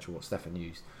research, or what Stefan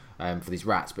used for these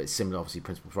rats. But it's similar obviously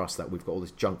principle for us, that we've got all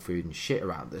this junk food and shit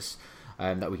around us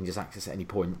that we can just access at any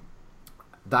point.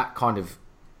 That kind of,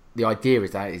 the idea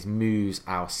is that it moves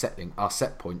our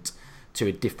set point to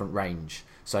a different range.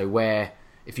 So where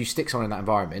if you stick someone in that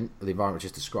environment, the environment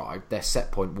just described, their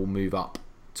set point will move up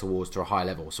to a higher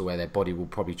level, so where their body will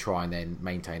probably try and then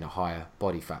maintain a higher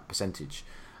body fat percentage,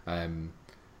 and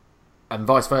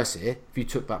vice versa. If you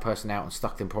took that person out and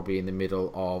stuck them probably in the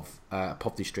middle of a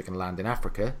poverty-stricken land in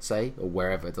Africa, say, or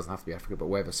wherever, it doesn't have to be Africa, but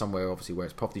wherever, somewhere obviously where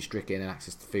it's poverty-stricken and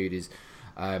access to food is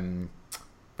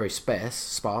very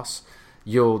sparse,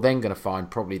 you're then going to find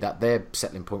probably that their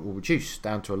settling point will reduce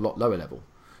down to a lot lower level.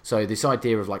 So this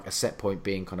idea of like a set point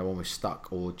being kind of almost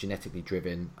stuck or genetically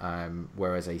driven,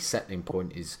 whereas a settling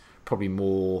point is probably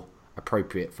more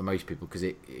appropriate for most people, because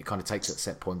it kind of takes that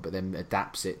set point but then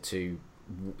adapts it to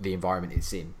the environment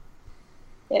it's in.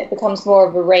 Yeah, it becomes more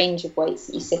of a range of weights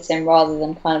that you sit in rather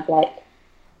than kind of like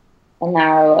a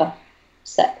narrower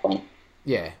set point.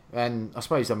 Yeah, and I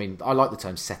suppose, I mean, I like the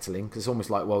term settling, because it's almost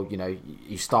like, well, you know,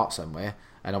 you start somewhere,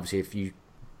 and obviously if you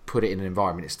put it in an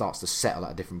environment, it starts to settle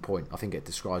at a different point. I think it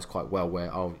describes quite well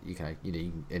where,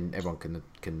 and everyone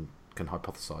can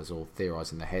hypothesize or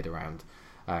theorize in their head around,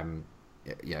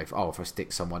 if I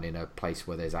stick someone in a place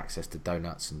where there's access to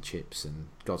donuts and chips and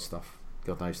God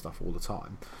knows stuff all the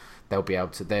time,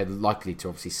 they're likely to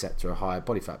obviously set to a higher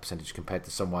body fat percentage compared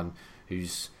to someone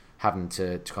who's having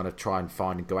to kind of try and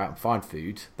find and go out and find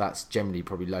food that's generally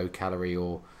probably low calorie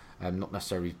or not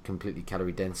necessarily completely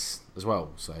calorie dense as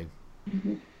well. So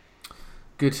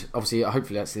good. Obviously,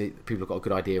 hopefully people have got a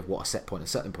good idea of what a set point and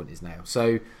settling point is now.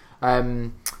 So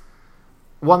one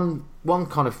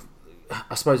kind of,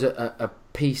 I suppose, a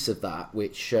piece of that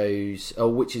which shows,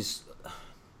 or which is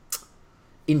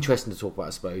interesting to talk about,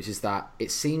 I suppose, is that it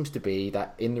seems to be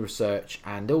that in the research,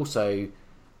 and also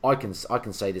I can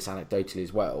say this anecdotally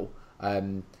as well,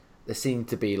 there seemed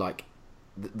to be like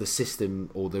the system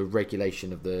or the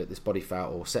regulation of this body fat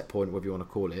or set point, whatever you want to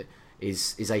call it,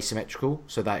 is asymmetrical,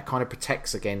 so that it kind of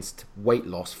protects against weight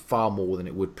loss far more than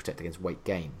it would protect against weight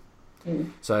gain.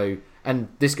 So, and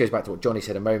this goes back to what Johnny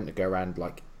said a moment ago around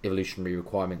like evolutionary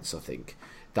requirements. I think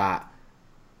that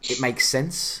it makes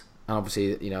sense, and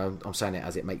obviously, you know, I'm saying it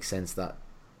as it makes sense, that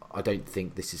I don't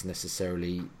think this is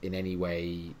necessarily in any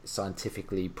way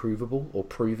scientifically provable or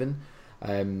proven.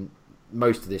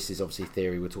 Most of this is obviously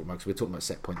theory we're talking about, because we're talking about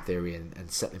set point theory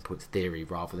and settling point theory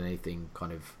rather than anything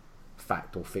kind of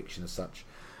fact or fiction as such.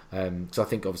 So I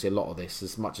think obviously a lot of this,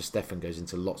 as much as Stefan goes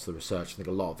into lots of the research, I think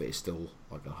a lot of it is still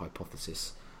like a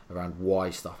hypothesis around why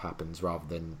stuff happens rather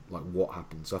than like what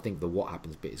happens. So I think the what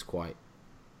happens bit is quite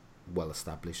well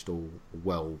established or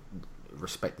well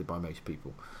respected by most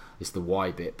people. It's the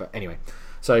why bit. But anyway,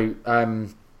 so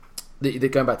going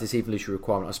back to this evolutionary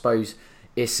requirement, I suppose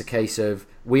it's a case of,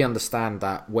 we understand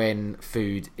that when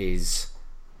food is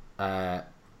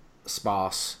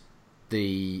sparse,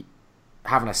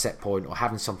 having a set point or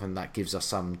having something that gives us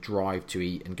some drive to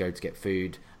eat and go to get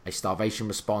food, a starvation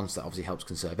response that obviously helps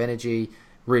conserve energy,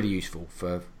 really useful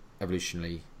for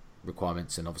evolutionary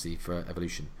requirements and obviously for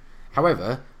evolution.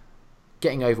 However,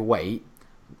 getting overweight,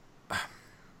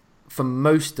 for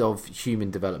most of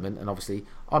human development, and obviously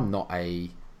I'm not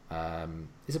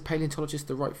is a paleontologist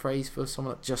the right phrase for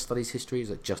someone that just studies history? Is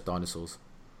it just dinosaurs?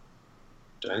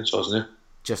 Dinosaurs, isn't it?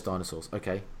 Just dinosaurs,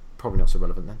 okay. Probably not so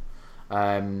relevant then.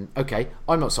 Okay,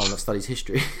 I'm not someone that studies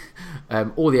history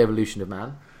or the evolution of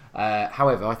man.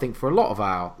 However, I think for a lot of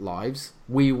our lives,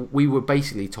 we were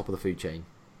basically top of the food chain.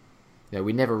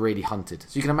 We never really hunted. So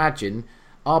you can imagine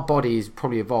our body is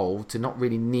probably evolved to not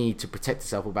really need to protect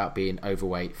itself about being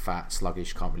overweight, fat,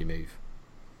 sluggish, can't really move.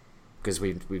 Because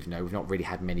we've not really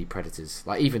had many predators.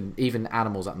 Like even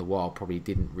animals out in the wild probably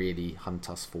didn't really hunt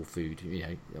us for food.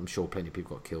 I'm sure plenty of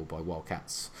people got killed by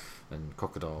wildcats and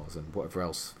crocodiles and whatever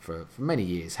else for many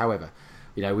years. However,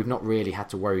 we've not really had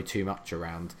to worry too much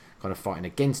around kind of fighting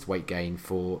against weight gain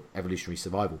for evolutionary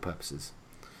survival purposes.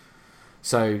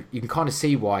 So you can kind of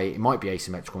see why it might be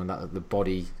asymmetrical in that the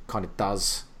body kind of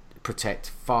does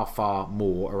protect far, far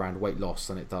more around weight loss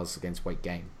than it does against weight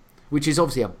gain. Which is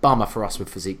obviously a bummer for us with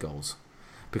physique goals,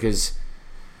 because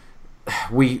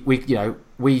we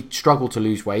struggle to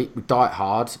lose weight. We diet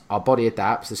hard. Our body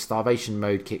adapts. The starvation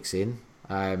mode kicks in,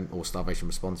 or starvation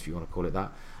response, if you want to call it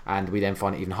that. And we then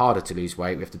find it even harder to lose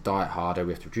weight. We have to diet harder.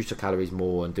 We have to reduce our calories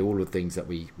more and do all of the things that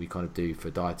we kind of do for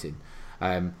dieting.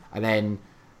 And then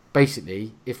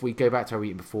basically, if we go back to how we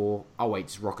eating before, our weight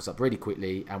just rockets up really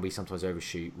quickly, and we sometimes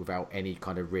overshoot without any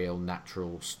kind of real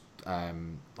natural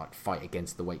fight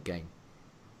against the weight gain.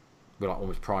 We're like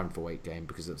almost primed for weight gain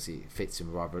because obviously it fits in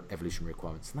with our evolutionary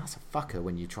requirements, and that's a fucker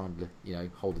when you're trying to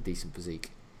hold a decent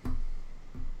physique.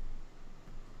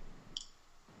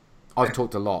 I've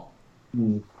talked a lot.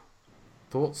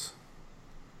 Thoughts?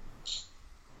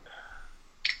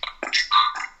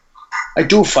 I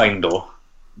do find though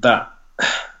that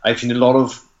I've seen a lot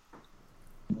of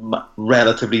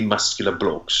relatively muscular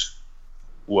blokes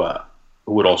who are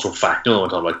also fat, I'm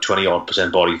talking like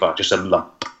 20% body fat, just a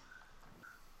lump.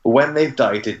 But when they've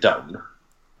dieted down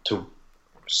to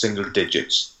single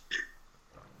digits,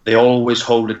 they always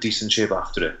hold a decent shape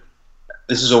after it.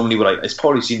 This is only what it's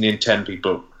probably seen in 10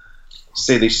 people,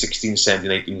 say they're 16,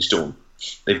 17, 18 stone.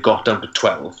 They've got down to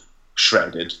 12,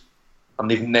 shredded, and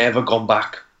they've never gone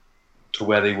back to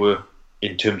where they were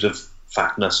in terms of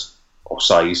fatness or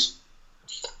size.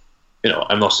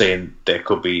 I'm not saying there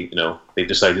could be, they've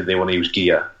decided they want to use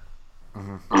gear,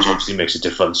 which obviously makes a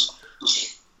difference.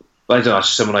 But I don't know, it's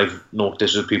someone I've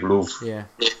noticed with people who've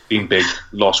been big,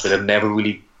 lost weight, have never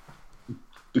really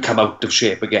become out of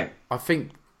shape again. I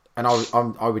think, and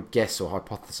I would guess or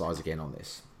hypothesize again on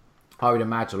this, I would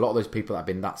imagine a lot of those people that have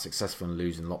been that successful in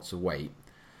losing lots of weight,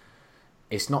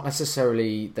 it's not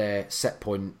necessarily their set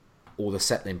point or the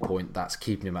settling point that's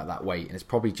keeping them at that weight, and it's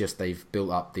probably just they've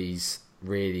built up these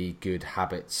really good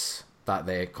habits that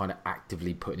they're kind of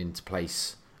actively putting into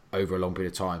place over a long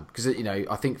period of time. Because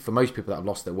I think for most people that have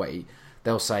lost their weight,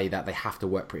 they'll say that they have to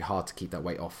work pretty hard to keep that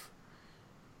weight off.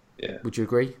 Yeah. Would you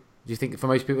agree? Do you think for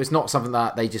most people it's not something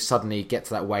that they just suddenly get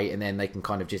to that weight and then they can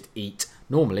kind of just eat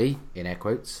normally, in air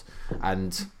quotes,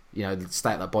 and stay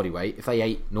at that body weight? If they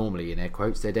ate normally, in air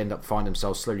quotes, they'd end up finding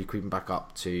themselves slowly creeping back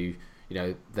up to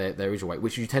their original weight,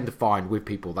 which you tend to find with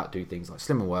people that do things like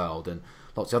Slimming World and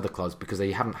lots of other clubs, because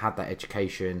they haven't had that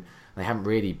education, they haven't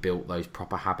really built those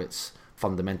proper habits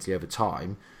fundamentally over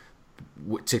time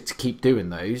to keep doing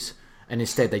those, and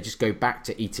instead they just go back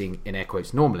to eating, in air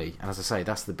quotes, normally. And as I say,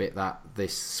 that's the bit that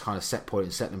this kind of set point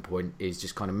and settling point is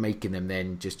just kind of making them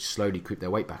then just slowly creep their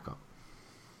weight back up.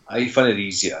 I find it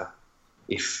easier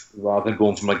if, rather than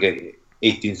going from like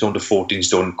 18 stone to 14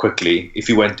 stone quickly, if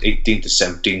you went 18 to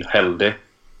 17, held it,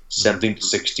 17 to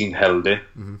 16, held it.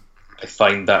 I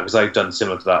find that, because I've done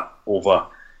similar to that over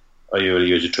a early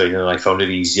years of training, and I found it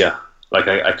easier. Like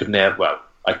I could never,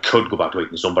 I could go back to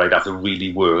 18 stone, but I'd have to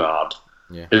really work hard.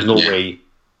 Yeah. There's no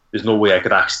way I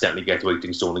could accidentally get to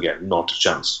 18 stone again. Not a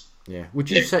chance. Yeah.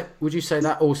 Would you say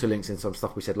that also links in some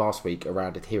stuff we said last week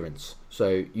around adherence?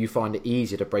 So you find it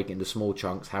easier to break it into small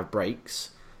chunks, have breaks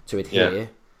to adhere,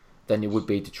 than it would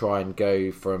be to try and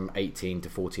go from 18 to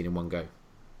 14 in one go.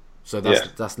 So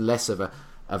that's less of a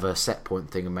set point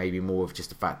thing, and maybe more of just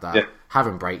the fact that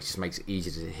having breaks just makes it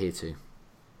easier to adhere to.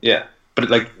 Yeah,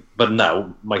 but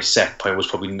now my set point was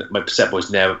probably never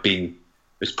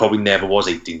was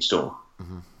 18 stone.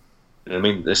 I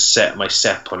mean, my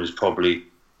set point is probably,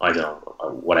 I don't know,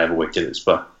 whatever weight it is,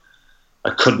 but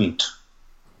I couldn't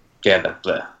get up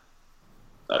there.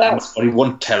 It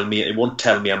won't tell me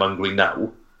I'm hungry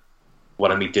now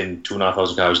when I'm eating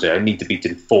 2,500 calories a day. I need to be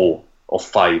eating 4 or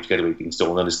 5 to get to 18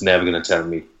 stone, and it's never going to tell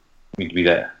me to be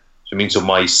there. So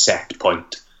my set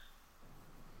point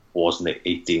wasn't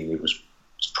 18, it's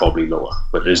probably lower,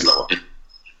 but it is lower.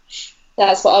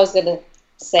 That's what I was going to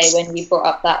say when you brought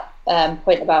up that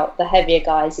point about the heavier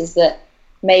guys, is that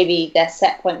maybe their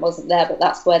set point wasn't there, but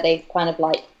that's where they've kind of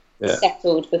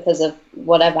settled because of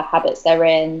whatever habits they're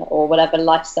in or whatever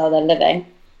lifestyle they're living.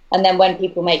 And then when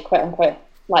people make quote unquote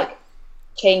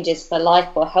changes for life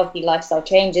or healthy lifestyle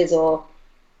changes, or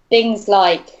things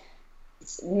like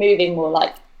moving more,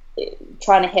 like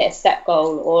trying to hit a step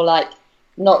goal, or like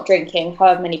not drinking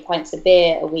however many pints of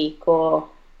beer a week, or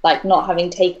like not having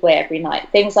takeaway every night,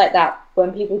 things like that.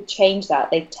 When people change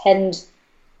that, they tend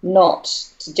not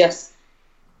to just,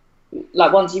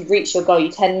 like, once you've reached your goal,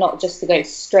 you tend not just to go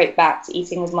straight back to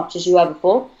eating as much as you were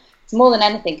before. It's more than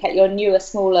anything, at your newer,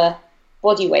 smaller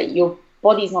body weight, your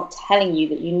body's not telling you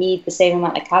that you need the same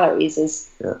amount of calories as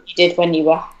you did when you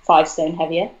were 5 stone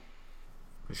heavier.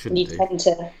 You tend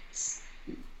to,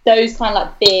 those kind of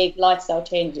like big lifestyle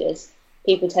changes,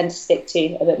 people tend to stick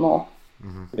to a bit more.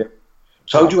 Mm-hmm. Yeah.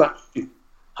 So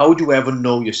how would you ever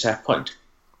know your set point?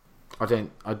 You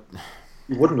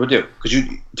wouldn't, would you? Because it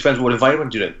depends what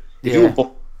environment you're in.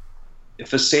 If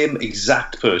the same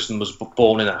exact person was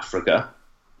born in Africa,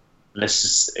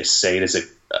 let's say there's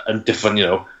a different,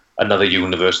 another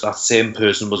universe, that same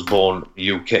person was born in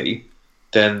the UK,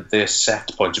 then their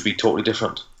set points would be totally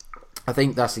different. I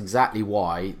think that's exactly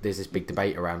why there's this big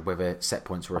debate around whether set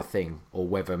points are a thing, or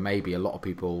whether maybe a lot of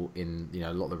people in,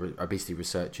 a lot of the obesity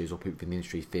researchers or people in the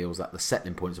industry feels that the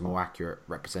settling point is a more accurate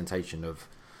representation of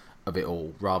it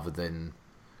all, rather than,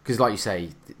 because like you say,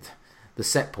 the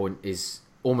set point is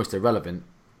almost irrelevant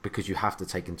because you have to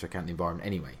take into account the environment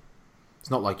anyway.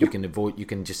 It's not like you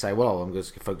can just say, well, I'm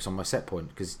just going to focus on my set point,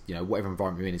 because whatever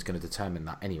environment you're in is going to determine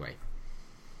that anyway.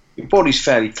 Your body's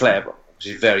fairly clever, which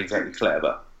is very, very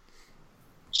clever.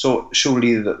 So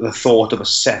surely the thought of a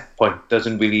set point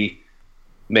doesn't really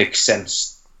make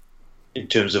sense in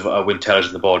terms of how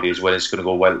intelligent the body is, when it's going to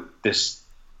go, well, this,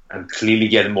 and clearly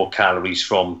getting more calories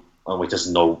from, it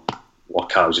doesn't know what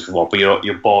calories are from what, but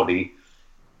your body,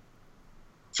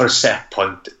 for a set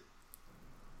point,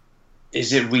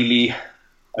 is it really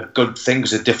a good thing?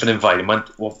 Because a different environment,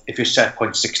 well, if your set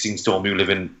point 16 stone, you live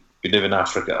in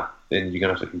Africa, then you're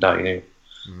going to fucking die,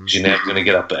 because you're never going to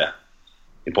get up there.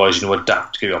 Your body's going to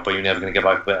adapt to get up, but you're never going to get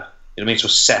back there. You know what I mean? So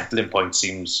settling point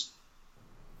seems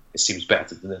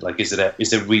better than it. Like, is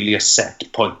there really a set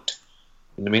point?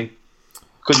 You know what I mean?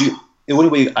 Because the only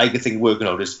way I can think working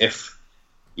out is if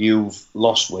you've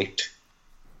lost weight,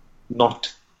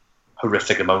 not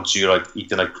horrific amounts, so you're like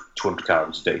eating like 200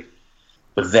 calories a day,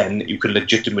 but then you can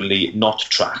legitimately not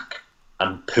track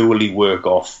and purely work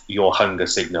off your hunger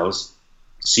signals,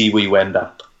 see where you end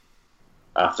up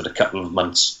after a couple of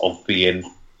months of being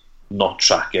not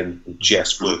tracking,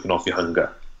 just working off your hunger.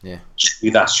 Yeah.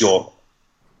 That's your,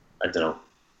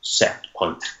 set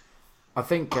point. I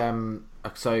think,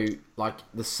 so, like,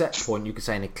 the set point, you could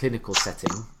say in a clinical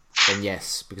setting, then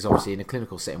yes, because obviously in a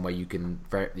clinical setting where you can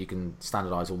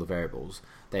standardise all the variables,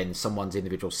 then someone's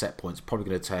individual set point is probably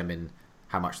going to determine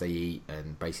how much they eat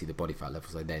and basically the body fat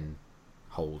levels they then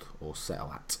hold or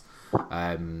settle at.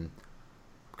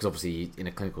 Because obviously in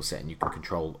a clinical setting you can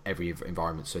control every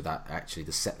environment, so that actually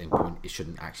the settling point, it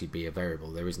shouldn't actually be a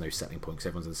variable. There is no settling point because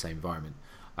everyone's in the same environment.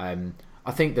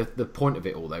 I think the point of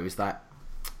it all though is that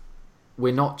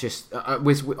we're not just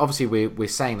we're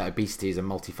saying that obesity is a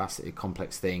multifaceted,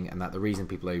 complex thing, and that the reason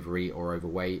people overeat or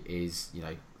overweight is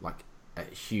like a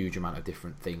huge amount of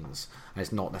different things, and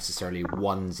it's not necessarily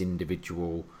one's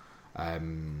individual. I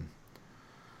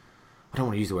don't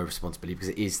want to use the word responsibility, because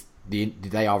it is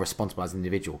they are responsible as an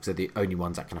individual, because they're the only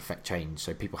ones that can affect change.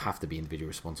 So people have to be individually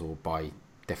responsible by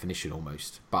definition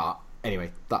almost. But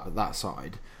anyway, that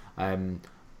aside,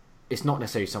 it's not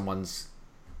necessarily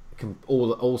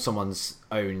all someone's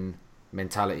own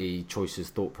mentality, choices,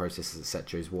 thought processes,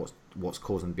 etc. is what's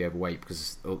causing them to be overweight,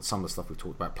 because some of the stuff we've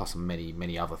talked about, plus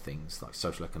many other things like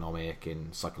social, economic,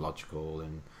 and psychological,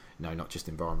 and not just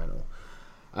environmental.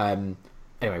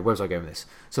 Anyway, where was I going with this?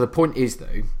 So the point is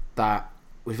though that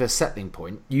with a settling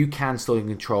point, you can still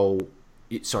control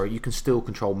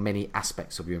many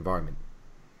aspects of your environment.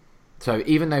 So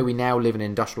even though we now live in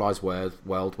an industrialised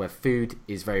world where food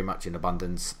is very much in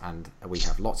abundance and we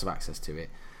have lots of access to it,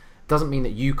 doesn't mean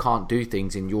that you can't do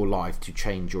things in your life to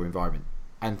change your environment.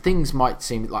 And things might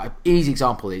seem like, an easy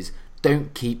example is,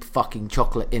 don't keep fucking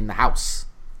chocolate in the house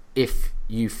if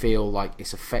you feel like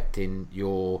it's affecting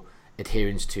your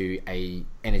adherence to a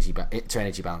energy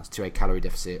balance, to a calorie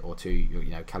deficit, or to your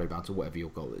calorie balance, or whatever your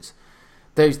goal is.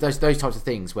 Those types of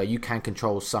things where you can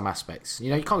control some aspects.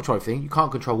 You can't control everything. You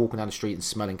can't control walking down the street and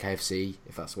smelling KFC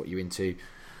if that's what you're into.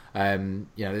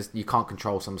 You can't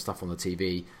control some stuff on the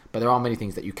TV, but there are many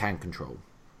things that you can control.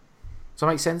 Does that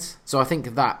make sense? So I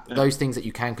think that those things that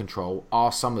you can control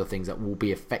are some of the things that will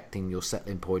be affecting your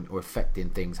settling point, or affecting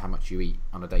things, how much you eat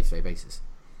on a day-to-day basis.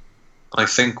 I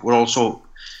think we're also,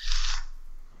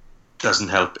 doesn't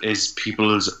help is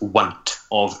people's want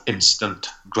of instant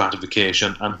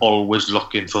gratification and always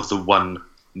looking for the one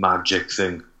magic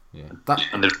thing. Yeah.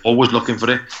 And they're always looking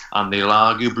for it, and they'll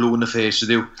argue blue in the face with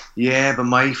you. Yeah, but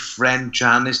my friend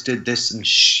Janice did this and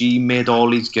she made all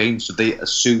these gains, so they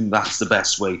assume that's the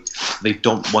best way. They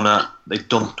don't want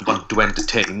to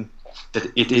entertain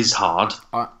that it is hard.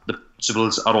 The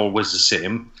principles are always the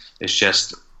same. It's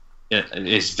just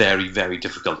it's very, very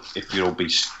difficult if you're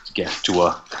obese to get to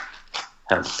a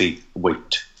healthy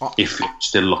weight if you're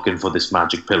still looking for this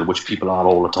magic pill, which people are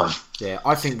all the time. Yeah,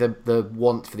 I think the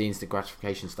want for the instant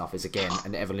gratification stuff is, again,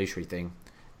 an evolutionary thing.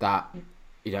 That,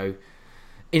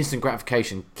 instant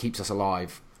gratification keeps us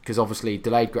alive, because obviously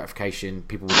delayed gratification,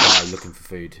 people would die looking for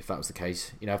food if that was the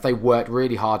case. If they worked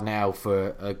really hard now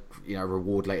for a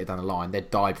reward later down the line, they'd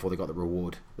die before they got the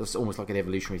reward. That's almost like an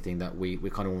evolutionary thing that we're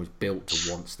kind of almost built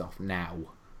to want stuff now.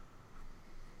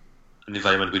 The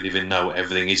environment we live in now,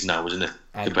 everything is now, isn't it?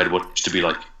 Compared to what it used to be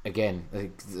like. Again,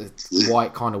 why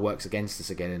it kind of works against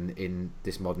us again in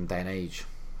this modern day and age.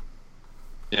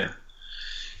 Yeah.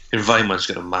 Environment's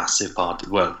got a massive part.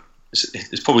 Well,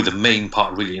 it's probably the main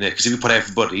part, really, in it. Because if you put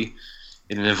everybody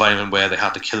in an environment where they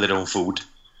had to kill their own food,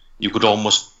 you could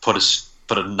almost put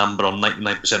a number on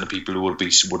 99% of people who are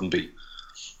obese wouldn't be.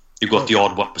 You've got the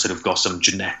odd 1% who've got some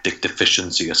genetic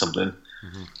deficiency or something.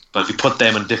 Mm-hmm. But if you put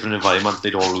them in a different environment,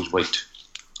 they'd all lose weight.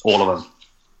 All of them.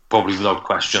 Probably without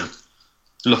question.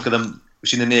 Look at them. You've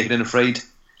seen the Naked and Afraid?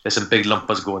 There's some big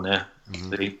lumpers going there. Mm-hmm.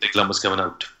 The big lumpers coming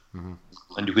out. Mm-hmm.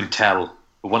 And you can tell.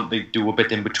 But once they do a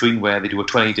bit in between where they do a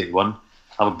 20-day one,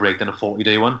 have a break, then a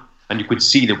 40-day one, and you could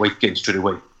see the weight gain straight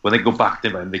away. When they go back to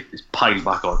them, they pile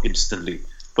back on instantly.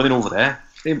 But then over there,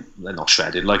 they're not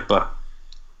shredded, but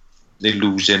they're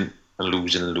losing and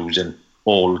losing and losing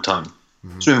all the time.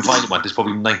 Mm-hmm. So environment is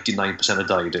probably 99% of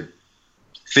dieting.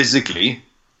 Physically,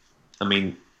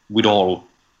 we'd all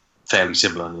fairly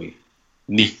similar, aren't we?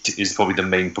 NEAT is probably the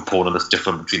main proponent that's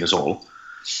different between us all.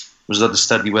 Was that the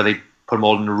study where they put them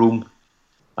all in a room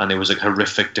and there was a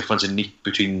horrific difference in NEAT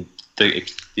between the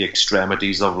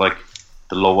extremities of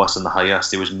the lowest and the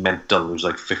highest? It was mental. It was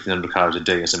 1,500 calories a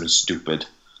day or something stupid.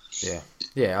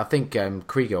 Yeah, I think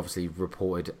Krieger obviously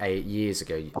reported years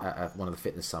ago at one of the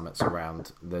fitness summits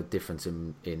around the difference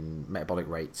in metabolic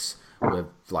rates, with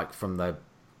from the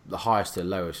highest to the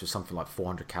lowest was something like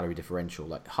 400 calorie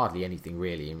differential, hardly anything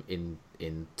really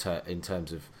in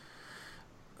terms of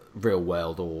real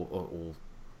world or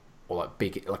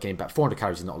big an impact. 400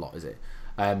 calories is not a lot, is it?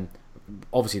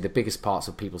 Obviously, the biggest parts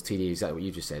of people's TD is exactly what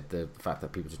you just said, the fact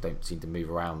that people just don't seem to move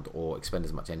around or expend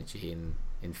as much energy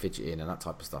in fidgeting and that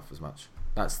type of stuff as much.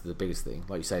 That's the biggest thing.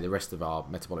 Like you say, the rest of our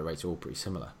metabolic rates are all pretty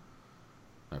similar.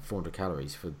 400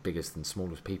 calories for biggest and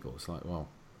smallest people. It's well,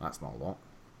 that's not a lot.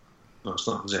 No, it's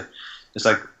not, is it? It's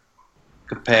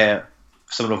compare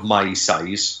someone of my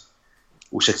size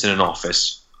who sits in an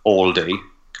office all day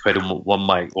compared to what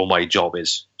my job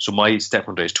is. So my step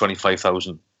on day is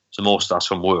 25,000. So most of that's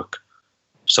from work.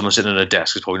 Someone sitting at a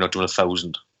desk is probably not doing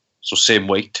 1,000. So same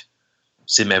weight,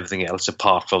 same everything else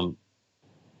apart from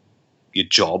your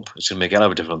job. It's going to make a hell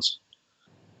of a difference.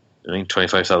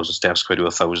 25,000 steps compared to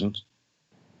 1,000.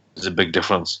 There's a big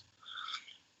difference.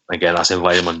 Again, that's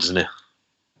environment, isn't it?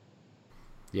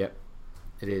 Yep,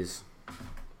 it is.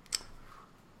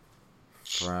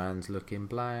 Fran's looking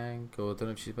blank, or I don't know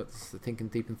if she's thinking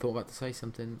deep and thought about to say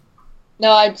something.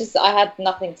 No, I had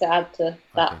nothing to add to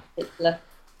that particular.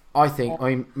 I think,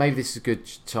 maybe this is a good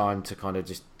time to kind of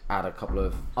just add a couple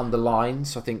of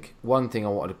underlines. I think one thing I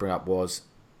wanted to bring up was,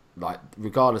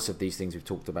 regardless of these things we've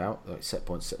talked about, setting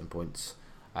points,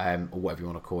 or whatever you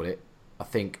want to call it, I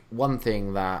think one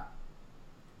thing that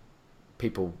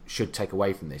people should take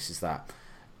away from this is that,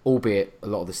 albeit a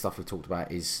lot of the stuff we've talked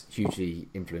about is hugely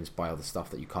influenced by other stuff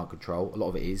that you can't control, a lot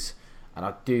of it is, and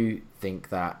I do think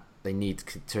that they need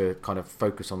to kind of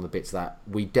focus on the bits that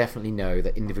we definitely know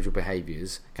that individual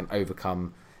behaviours can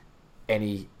overcome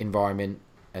any environment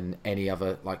and any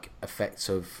other effects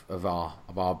of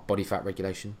our body fat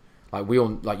regulation.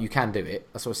 You can do it.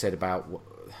 That's what I said about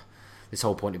this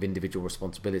whole point of individual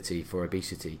responsibility for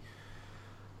obesity.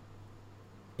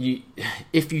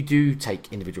 If you do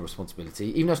take individual responsibility,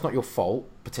 even though it's not your fault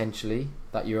potentially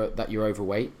that you're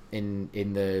overweight in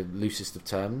the loosest of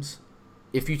terms,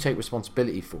 if you take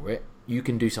responsibility for it, you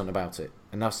can do something about it.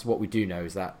 And that's what we do know,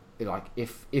 is that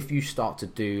if you start to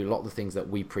do a lot of the things that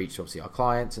we preach to obviously our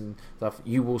clients and stuff,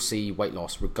 you will see weight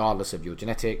loss regardless of your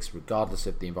genetics, regardless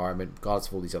of the environment, regardless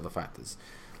of all these other factors.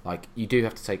 You do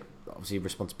have to take obviously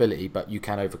responsibility, but you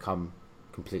can overcome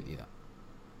completely that.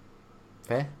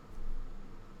 Fair?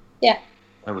 Yeah,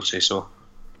 I would say so.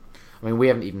 I mean, we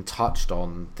haven't even touched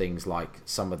on things like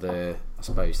some of the, I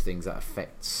suppose, things that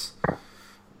affects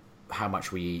how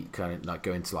much we eat, kind of like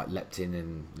go into like leptin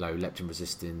and low leptin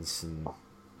resistance and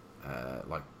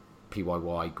like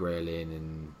PYY, ghrelin,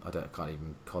 and can't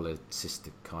even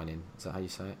cholecystokinin. Is that how you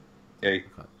say it?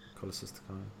 Yeah.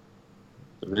 Cholecystokinin.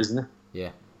 Isn't it?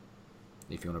 Yeah.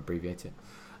 If you want to abbreviate it.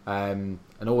 And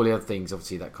all the other things,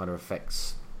 obviously, that kind of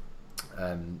affects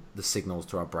the signals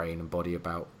to our brain and body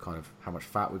about kind of how much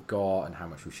fat we've got and how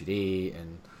much we should eat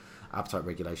and appetite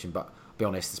regulation. But I'll be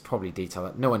honest, it's probably detail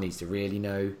that no one needs to really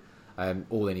know.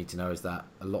 All they need to know is that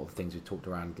a lot of the things we talked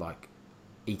around, like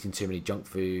eating too many junk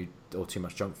food or too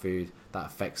much junk food, that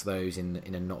affects those in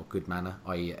a not good manner,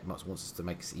 i.e. it wants us to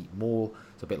make us eat more.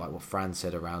 It's a bit like what Fran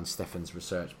said around Stefan's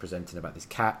research presenting about these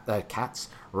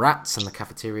rats and the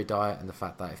cafeteria diet, and the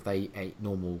fact that if they ate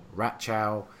normal rat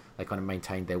chow, they kind of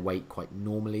maintained their weight quite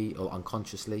normally or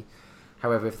unconsciously.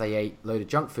 However, if they ate a load of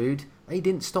junk food, they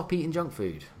didn't stop eating junk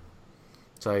food.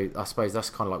 So I suppose that's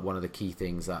kind of like one of the key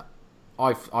things that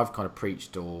I've kind of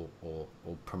preached or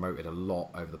promoted a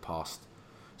lot over the past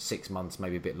 6 months,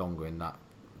 maybe a bit longer, in that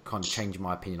kind of changing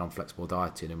my opinion on flexible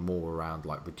dieting and more around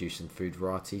like reducing food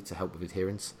variety to help with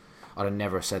adherence. I'd have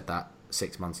never said that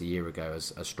 6 months, a year ago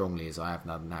as strongly as I have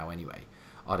now anyway.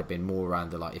 I'd have been more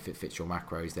around the like, if it fits your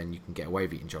macros, then you can get away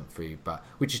with eating junk food, but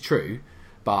which is true,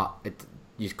 but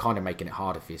you're kind of making it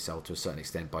harder for yourself to a certain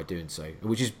extent by doing so,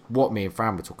 which is what me and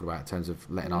Fran were talking about in terms of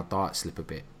letting our diet slip a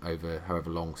bit over however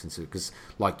long since, because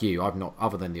like you, I've not,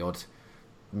 other than the odd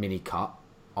mini cut,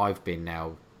 I've been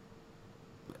now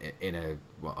in a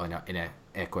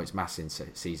air quotes massing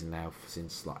season now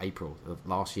since like April of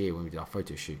last year when we did our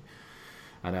photo shoot,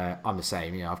 and I'm the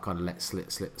same. I've kind of let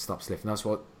stuff slip, and that's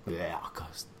what. Yeah,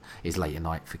 it's late at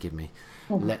night. Forgive me.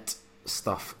 Let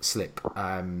stuff slip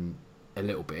a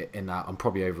little bit, in that I'm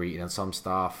probably overeating on some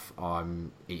stuff.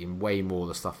 I'm eating way more of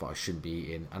the stuff that I shouldn't be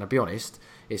eating, and I'll be honest,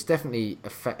 it's definitely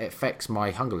affects my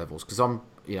hunger levels, because I'm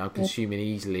consuming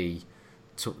easily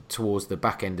towards the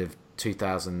back end of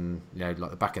 2000, like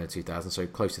the back end of 2000, so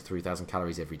close to 3,000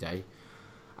 calories every day.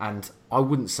 And I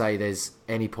wouldn't say there's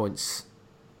any points.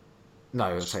 No,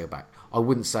 I'll take it back. I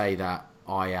wouldn't say that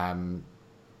I am.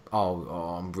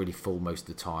 I'm really full most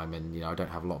of the time, and I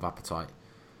don't have a lot of appetite,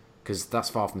 because that's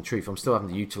far from the truth. I'm still having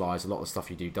to utilise a lot of the stuff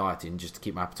you do dieting just to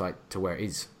keep my appetite to where it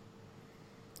is.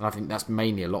 And I think that's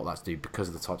mainly a lot of that's due because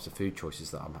of the types of food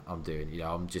choices that I'm doing.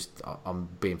 I'm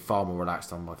being far more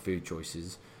relaxed on my food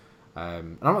choices.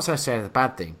 And I'm not saying it's a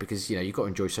bad thing, because you've got to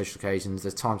enjoy social occasions.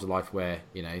 There's times of life where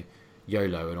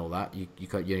YOLO and all that, you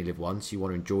only live once. You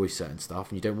want to enjoy certain stuff,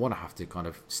 and you don't want to have to kind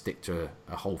of stick to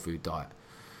a whole food diet.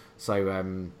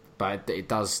 So but it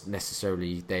does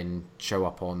necessarily then show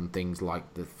up on things like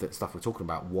the stuff we're talking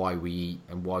about, why we eat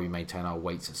and why we maintain our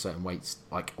weights at certain weights,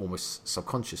 like almost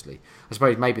subconsciously. I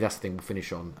suppose maybe that's the thing we'll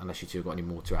finish on, unless you two have got any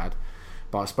more to add.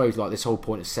 But I suppose like this whole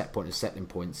point of setting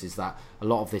points is that a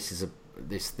lot of this is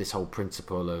this whole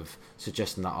principle of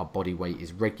suggesting that our body weight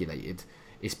is regulated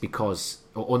is because,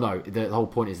 or no, the whole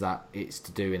point is that it's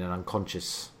to do in an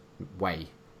unconscious way.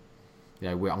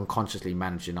 We're unconsciously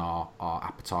managing our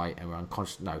appetite, and we're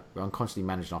unconsciously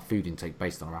managing our food intake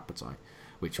based on our appetite,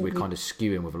 which we're kind of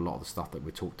skewing with a lot of the stuff that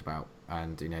we talked about.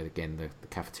 And again, the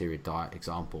cafeteria diet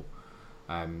example,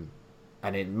 and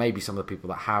it may be some of the people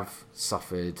that have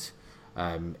suffered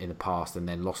in the past and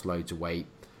then lost loads of weight,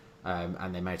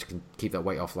 and they manage to keep that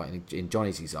weight off, like in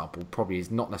Johnny's example, probably is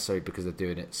not necessarily because they're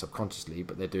doing it subconsciously,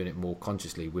 but they're doing it more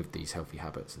consciously with these healthy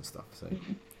habits and stuff. So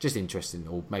just interesting,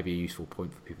 or maybe a useful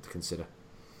point for people to consider.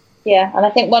 Yeah, and I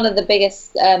think one of the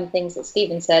biggest things that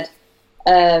Stephen said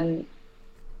in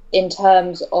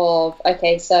terms of,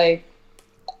 okay, so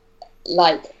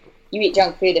like you eat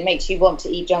junk food, it makes you want to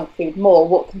eat junk food more.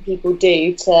 What can people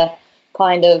do to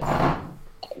kind of,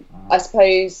 I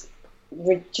suppose,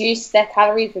 reduce their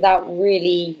calories without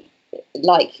really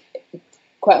like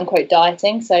quote unquote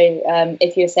dieting? So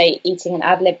if you're, say, eating an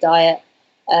ad lib diet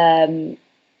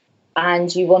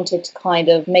and you wanted to kind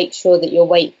of make sure that your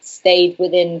weight stayed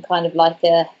within kind of like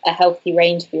a healthy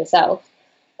range for yourself,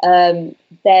 then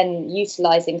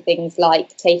utilizing things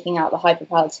like taking out the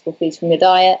hyperpalatable foods from your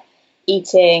diet,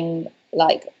 eating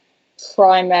like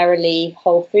primarily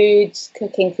whole foods,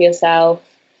 cooking for yourself,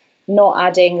 not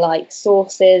adding like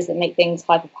sauces that make things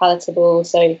hyperpalatable.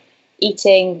 So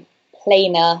eating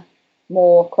plainer,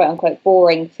 more quote unquote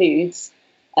boring foods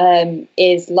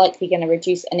is likely going to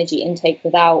reduce energy intake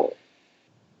without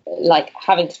like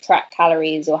having to track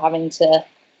calories or having to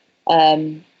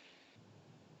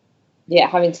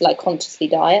like consciously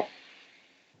diet.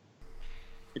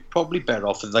 You're probably better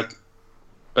off with, like,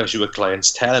 especially with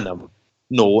clients, telling them,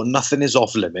 no, nothing is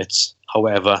off limits.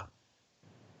 However,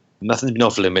 nothing's been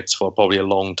off limits for probably a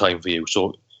long time for you.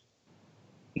 So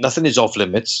nothing is off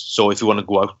limits. So if you want to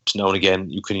go out now and again,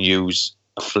 you can use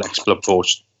a flexible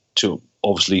approach to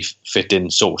obviously fit in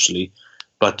socially,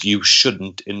 but you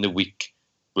shouldn't in the week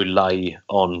rely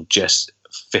on just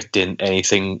fitting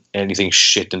anything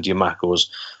shit into your macros.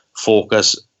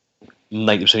 Focus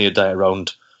 90% of your diet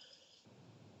around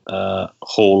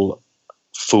whole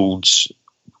foods,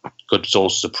 good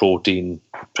sources of protein,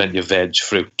 plenty of veg,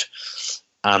 fruit,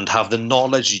 and have the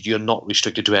knowledge that you're not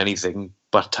restricted to anything,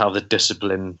 but have the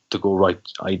discipline to go, right,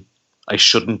 I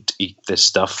shouldn't eat this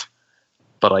stuff,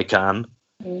 but I can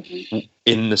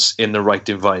in the right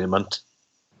environment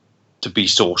to be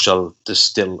social, to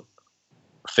still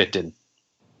fit in,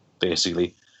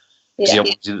 basically. Yeah.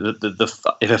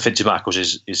 If a fit to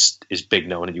macros is big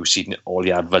now, and you see all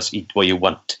the adverts, eat what you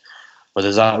want, but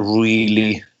does that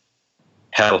really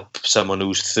help someone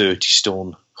who's 30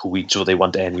 stone who eats what they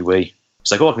want anyway?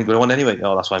 It's like, I can eat what I want anyway.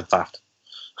 Oh, that's why I'm fat.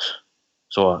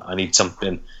 So I need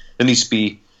something. There needs to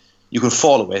be, you can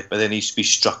follow it, but there needs to be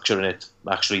structure in it.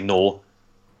 Actually, no,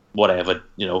 whatever,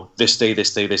 this day,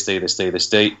 this day, this day, this day, this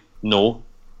day. No,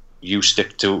 you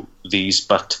stick to these,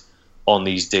 but on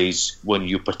these days when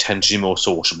you're potentially more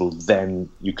sociable, then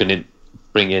you can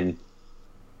bring in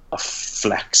a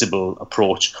flexible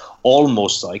approach,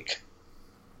 almost like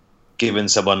giving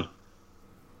someone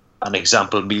an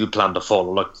example meal plan to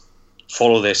follow. Like,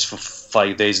 follow this for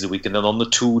 5 days of the week, and then on the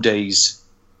 2 days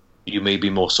you may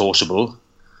be more sociable.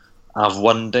 Have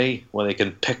one day where they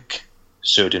can pick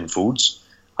certain foods,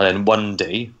 and then one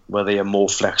day where they are more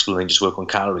flexible and just work on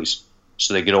calories.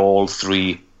 So they get all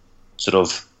three sort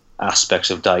of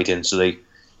aspects of dieting. So they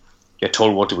get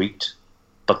told what to eat,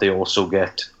 but they also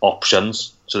get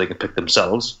options so they can pick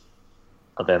themselves.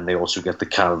 And then they also get the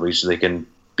calories so they can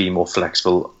be more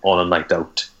flexible on a night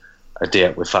out, a day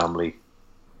out with family,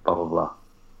 blah, blah, blah.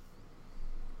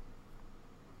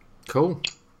 Cool.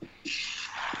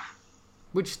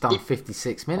 We've just done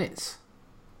 56 minutes.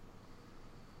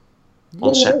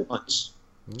 On 7 months.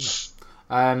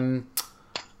 Of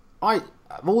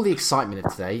all the excitement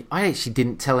of today, I actually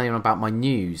didn't tell anyone about my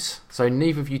news. So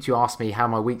neither of you two asked me how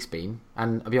my week's been.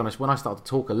 And I'll be honest, when I started to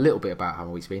talk a little bit about how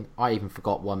my week's been, I even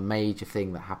forgot one major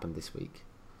thing that happened this week.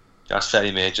 That's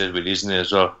very major, really, isn't it,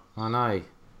 as well? I know.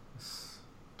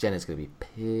 Jenna's going to be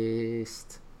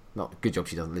pissed. Not good job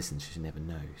she doesn't listen, she should never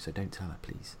know. So don't tell her,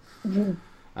 please.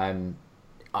 Mm-hmm.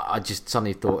 I just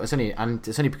suddenly thought it's only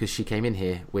because she came in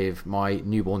here with my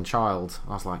newborn child.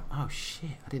 I was like, oh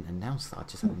shit, I didn't announce that I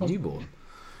just had a newborn.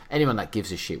 Anyone that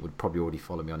gives a shit would probably already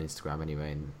follow me on Instagram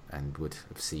anyway and would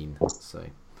have seen. So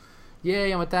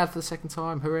yay, I'm a dad for the second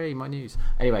time, hooray, my news.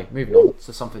 Anyway, moving on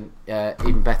to something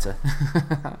even better.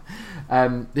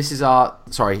 This is our,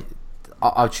 sorry,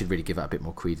 I should really give that a bit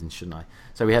more credence, shouldn't I?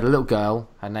 So we had a little girl,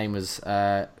 her name was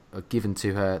given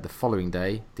to her the following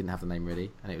day, didn't have the name ready,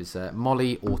 and it was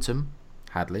Molly Autumn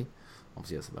Hadley.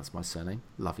 Obviously that's my surname,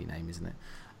 lovely name, isn't it?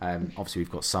 Obviously we've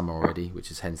got Summer already,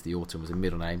 which is hence the Autumn was a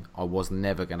middle name. I was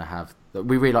never going to have,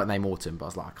 we really like the name Autumn, but I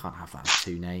was like, I can't have that as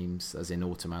two names, as in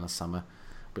Autumn and a Summer.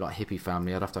 Be like hippie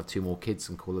family, I'd have to have two more kids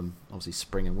and call them obviously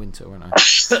Spring and Winter, wouldn't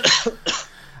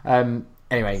I?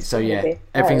 Anyway, so yeah,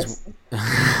 everything's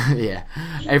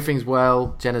everything's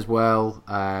well. Jenna's well.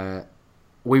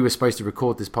 We were supposed to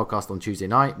record this podcast on Tuesday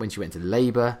night when she went to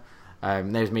labour. There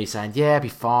was me saying, "Yeah, it'll be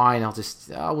fine. We'll just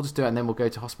do it, and then we'll go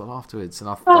to hospital afterwards." And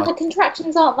the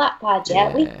contractions aren't that bad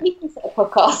yet. Yeah. We can set a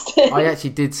podcast. I actually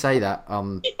did say that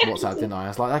on WhatsApp, didn't I? I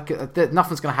was like,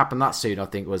 "Nothing's going to happen that soon." I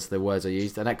think was the words I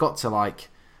used, and it got to like,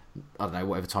 I don't know,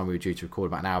 whatever time we were due to record,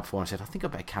 about an hour before, and I said, "I think I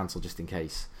better cancel just in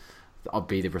case." I'd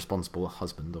be the responsible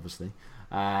husband, obviously.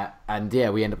 And yeah,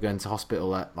 we ended up going to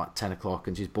hospital at like 10 o'clock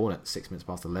and she's born at 6 minutes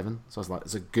past 11. So I was like,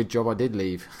 it's a good job I did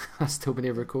leave. I've still been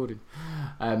here recording.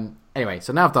 Anyway,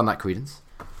 so now I've done that credence.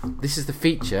 This is the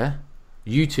feature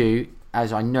you two,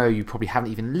 as I know you probably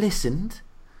haven't even listened,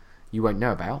 you won't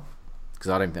know about, because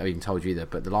I don't think I even told you either,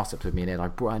 but the last episode of me and Ed, I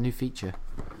brought out a new feature.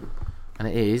 And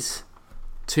it is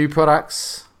 2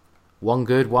 products, 1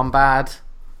 good, 1 bad.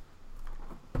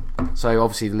 So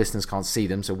obviously the listeners can't see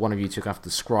them, so one of you two have to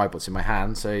describe what's in my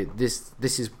hand. So this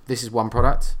is 1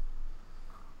 product.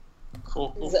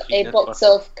 Is it a box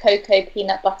of cocoa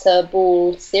peanut butter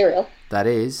ball cereal? That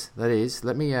is.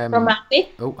 Let me from Matthew.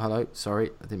 Oh, hello. Sorry,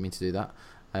 I didn't mean to do that.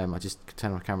 I just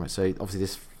turned on my camera. So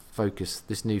obviously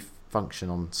this new function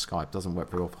on Skype doesn't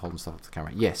work very well for holding stuff up to the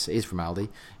camera. Yes, it is from Aldi.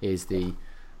 It is the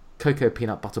cocoa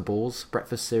peanut butter balls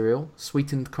breakfast cereal,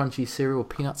 sweetened crunchy cereal with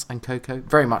peanuts and cocoa,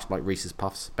 very much like Reese's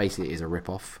Puffs. Basically it is a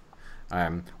rip-off.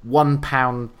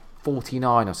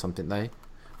 £1.49 or something though,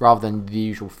 rather than the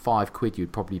usual £5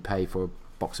 you'd probably pay for a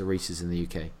box of Reese's in the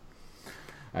UK.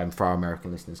 for our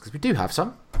American listeners, because we do have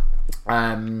some.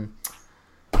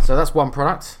 So that's one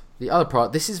product. The other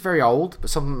product, this is very old, but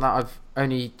something that I've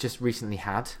only just recently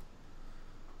had.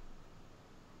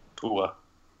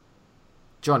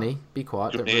 Johnny, be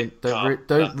quiet.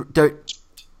 Don't.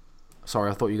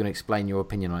 Sorry, I thought you were going to explain your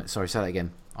opinion on it. Sorry, say that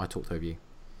again. I talked over you.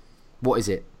 What is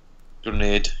it?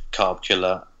 Grenade, carb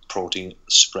killer, protein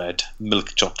spread,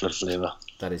 milk chocolate flavour.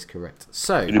 That is correct.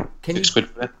 So, can you... Quid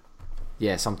for it?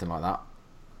 Yeah, something like that.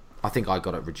 I think I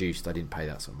got it reduced. I didn't pay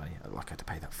that sort of money. Like, I had to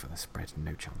pay that for the spread.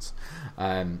 No chance.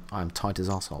 I'm tight as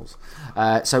arseholes.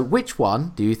 So, which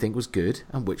one do you think was good,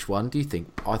 and which one do you think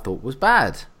I thought was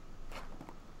bad?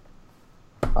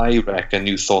 I reckon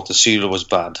you thought the cereal was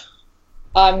bad.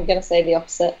 I'm going to say the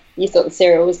opposite. You thought the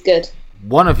cereal was good.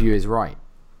 One of you is right.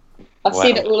 I've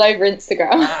seen it all over Instagram.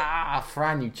 Ah,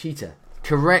 Fran, you cheater.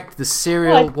 Correct, the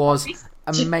cereal was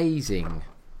amazing.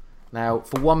 Now,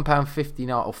 for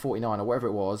 £1.59 or 49 or whatever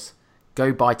it was,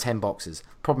 go buy 10 boxes.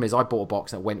 Problem is, I bought a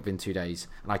box and it went within 2 days,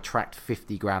 and I tracked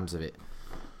 50 grams of it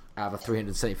out of a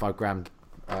 375 gram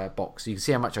box. So you can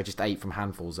see how much I just ate from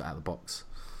handfuls out of the box.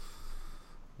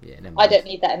 Yeah, I don't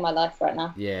need that in my life right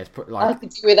now. Yeah, it's I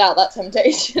could do without that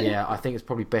temptation. Yeah, I think it's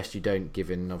probably best you don't,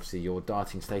 given obviously your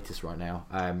dieting status right now.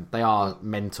 They are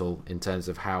mental in terms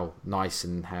of how nice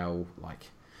and how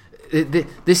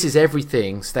this is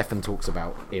everything Stefan talks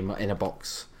about in a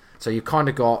box. So you kind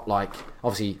of got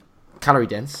obviously calorie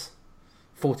dense.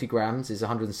 40 grams is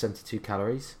 172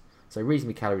 calories, so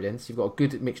reasonably calorie dense. You've got a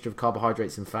good mixture of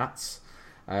carbohydrates and fats.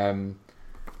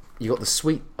 You've got the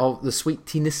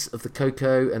sweetiness of the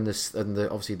cocoa and the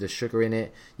obviously the sugar in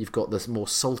it. You've got this more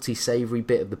salty, savoury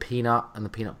bit of the peanut and the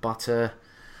peanut butter.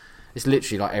 It's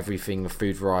literally like everything of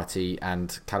food variety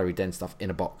and calorie dense stuff in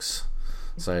a box.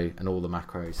 So, and all the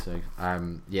macros. So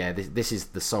this is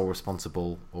the sole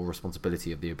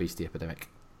responsibility of the obesity epidemic.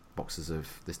 Boxes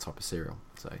of this type of cereal.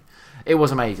 So it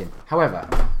was amazing. However,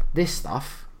 this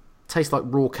stuff tastes like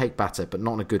raw cake batter, but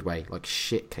not in a good way, like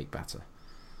shit cake batter.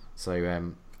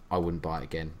 So I wouldn't buy it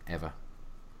again, ever.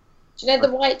 Do you know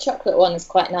the white chocolate one is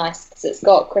quite nice because it's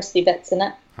got crispy bits in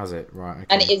it? Has it? Right. Okay.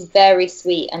 And it is very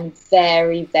sweet and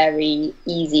very, very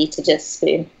easy to just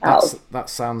spoon out. That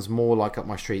sounds more like up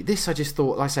my street. This, I just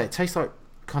thought, like I say, it tastes like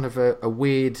kind of a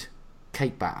weird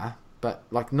cake batter, but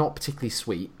not particularly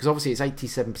sweet. Because obviously it's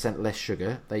 87% less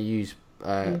sugar. They use,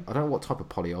 I don't know what type of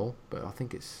polyol, but I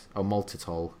think it's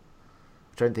maltitol.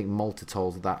 I don't think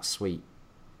maltitol's that sweet.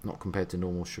 Not compared to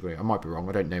normal sugar. I might be wrong.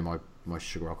 I don't know my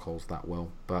sugar alcohols that well,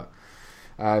 but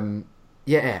I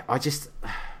didn't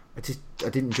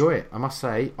enjoy it. I must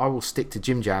say, I will stick to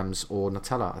Jim Jams or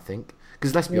Nutella. I think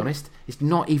because let's be honest, it's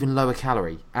not even lower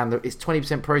calorie, and it's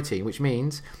 20% protein, which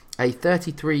means a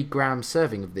 33 gram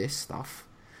serving of this stuff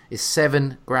is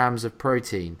 7 grams of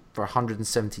protein for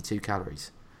 172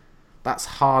 calories. That's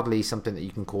hardly something that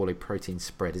you can call a protein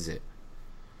spread, is it?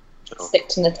 Stick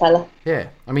to Nutella. Yeah,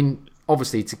 I mean.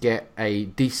 Obviously, to get a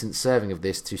decent serving of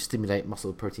this to stimulate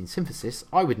muscle protein synthesis,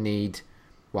 I would need,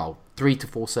 3 to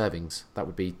 4 servings. That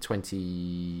would be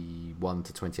 21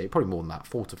 to 28, probably more than that,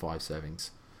 4 to 5 servings.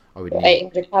 I would need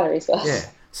 800 calories worth. Yeah,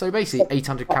 so basically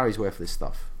 800 calories worth of this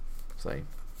stuff. So,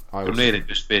 Grenade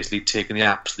just basically taking the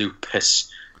absolute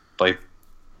piss by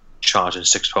charging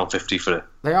 £6.50 for it.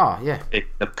 They are, yeah.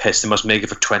 The piss, they must make it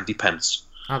for 20 pence.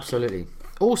 Absolutely.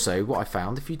 Also, what I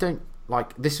found, if you don't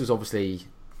this was obviously.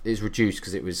 It was reduced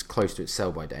because it was close to its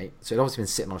sell-by date, so it obviously been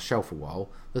sitting on a shelf for a while.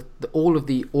 All of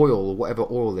the oil, or whatever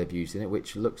oil they've used in it,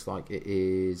 which looks like it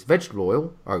is vegetable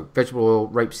oil,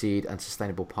 rapeseed, and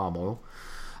sustainable palm oil.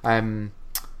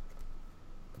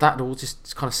 That all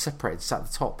just kind of separated, sat at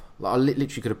the top. I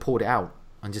literally could have poured it out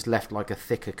and just left a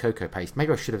thicker cocoa paste.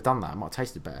 Maybe I should have done that. It might have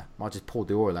tasted better. I might have just poured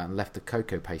the oil out and left the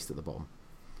cocoa paste at the bottom.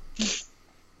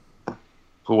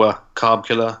 Carb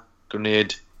killer,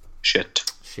 Grenade, shit.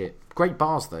 Great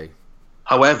bars though.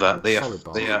 However,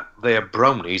 their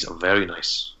brownies are very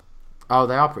nice. Oh,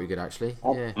 they are pretty good actually.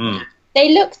 Yeah.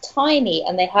 They look tiny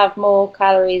and they have more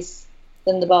calories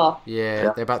than the bar.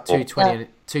 Yeah, they're about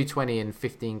 220 and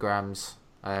 15 grams.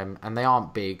 And they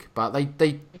aren't big, but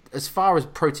they as far as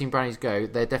protein brownies go,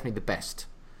 they're definitely the best.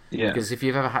 Yeah. Because if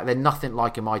you've ever had, they're nothing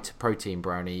like a Mite protein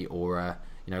brownie or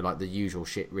like the usual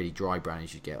shit, really dry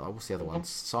brownies you get. What's the other ones?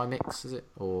 Cymix, is it?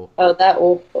 Or they're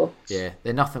awful. Yeah,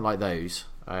 they're nothing like those.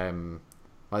 They're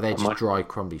just dry,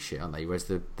 crumbly shit, aren't they? Whereas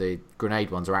the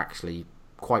Grenade ones are actually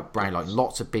quite brown,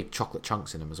 lots of big chocolate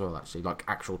chunks in them as well. Actually, like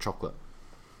actual chocolate.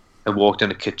 I walked in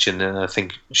the kitchen and I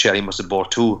think Shelly must have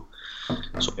bought 2.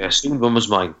 So I assumed one was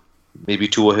mine. Maybe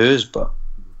 2 were hers, but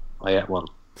I ate one.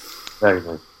 Very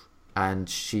nice. And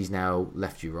she's now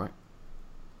left you, right?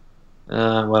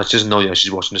 Well, she doesn't know yet.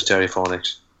 She's watching the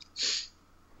Stereophonics.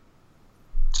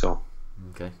 So.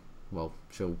 Okay. Well,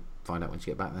 she'll find out when she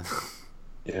get back then.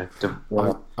 Yeah.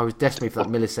 I was desperately for that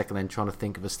millisecond then trying to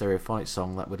think of a Stereophonic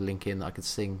song that would link in that I could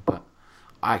sing, but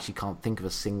I actually can't think of a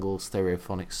single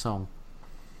Stereophonic song.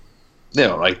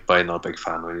 They're alright, but I'm not a big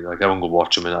fan really. Like I won't go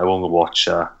watch them, and I won't go watch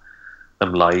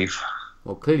them live.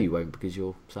 Well, clearly you won't because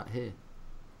you're sat here.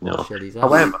 No. Shelley's out.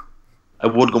 However, I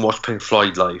would go and watch Pink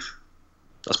Floyd live.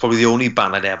 That's probably the only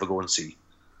band I'd ever go and see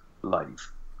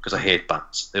live because I hate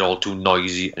bands. They're all too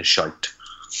noisy and shite.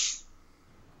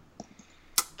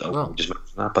 Well, just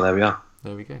mention that, but there we are.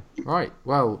 There we go. Right.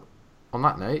 Well, on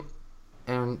that note,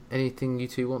 anything you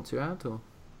two want to add, or?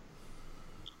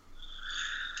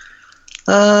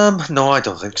 No, I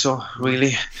don't think so.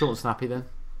 Really. Short and snappy then.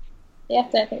 Yeah,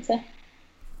 don't think so.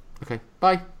 Okay.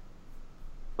 Bye.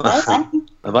 Bye.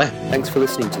 Bye bye. Thanks for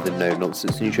listening to the No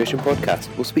Nonsense Nutrition Podcast.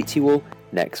 We'll speak to you all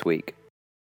next week.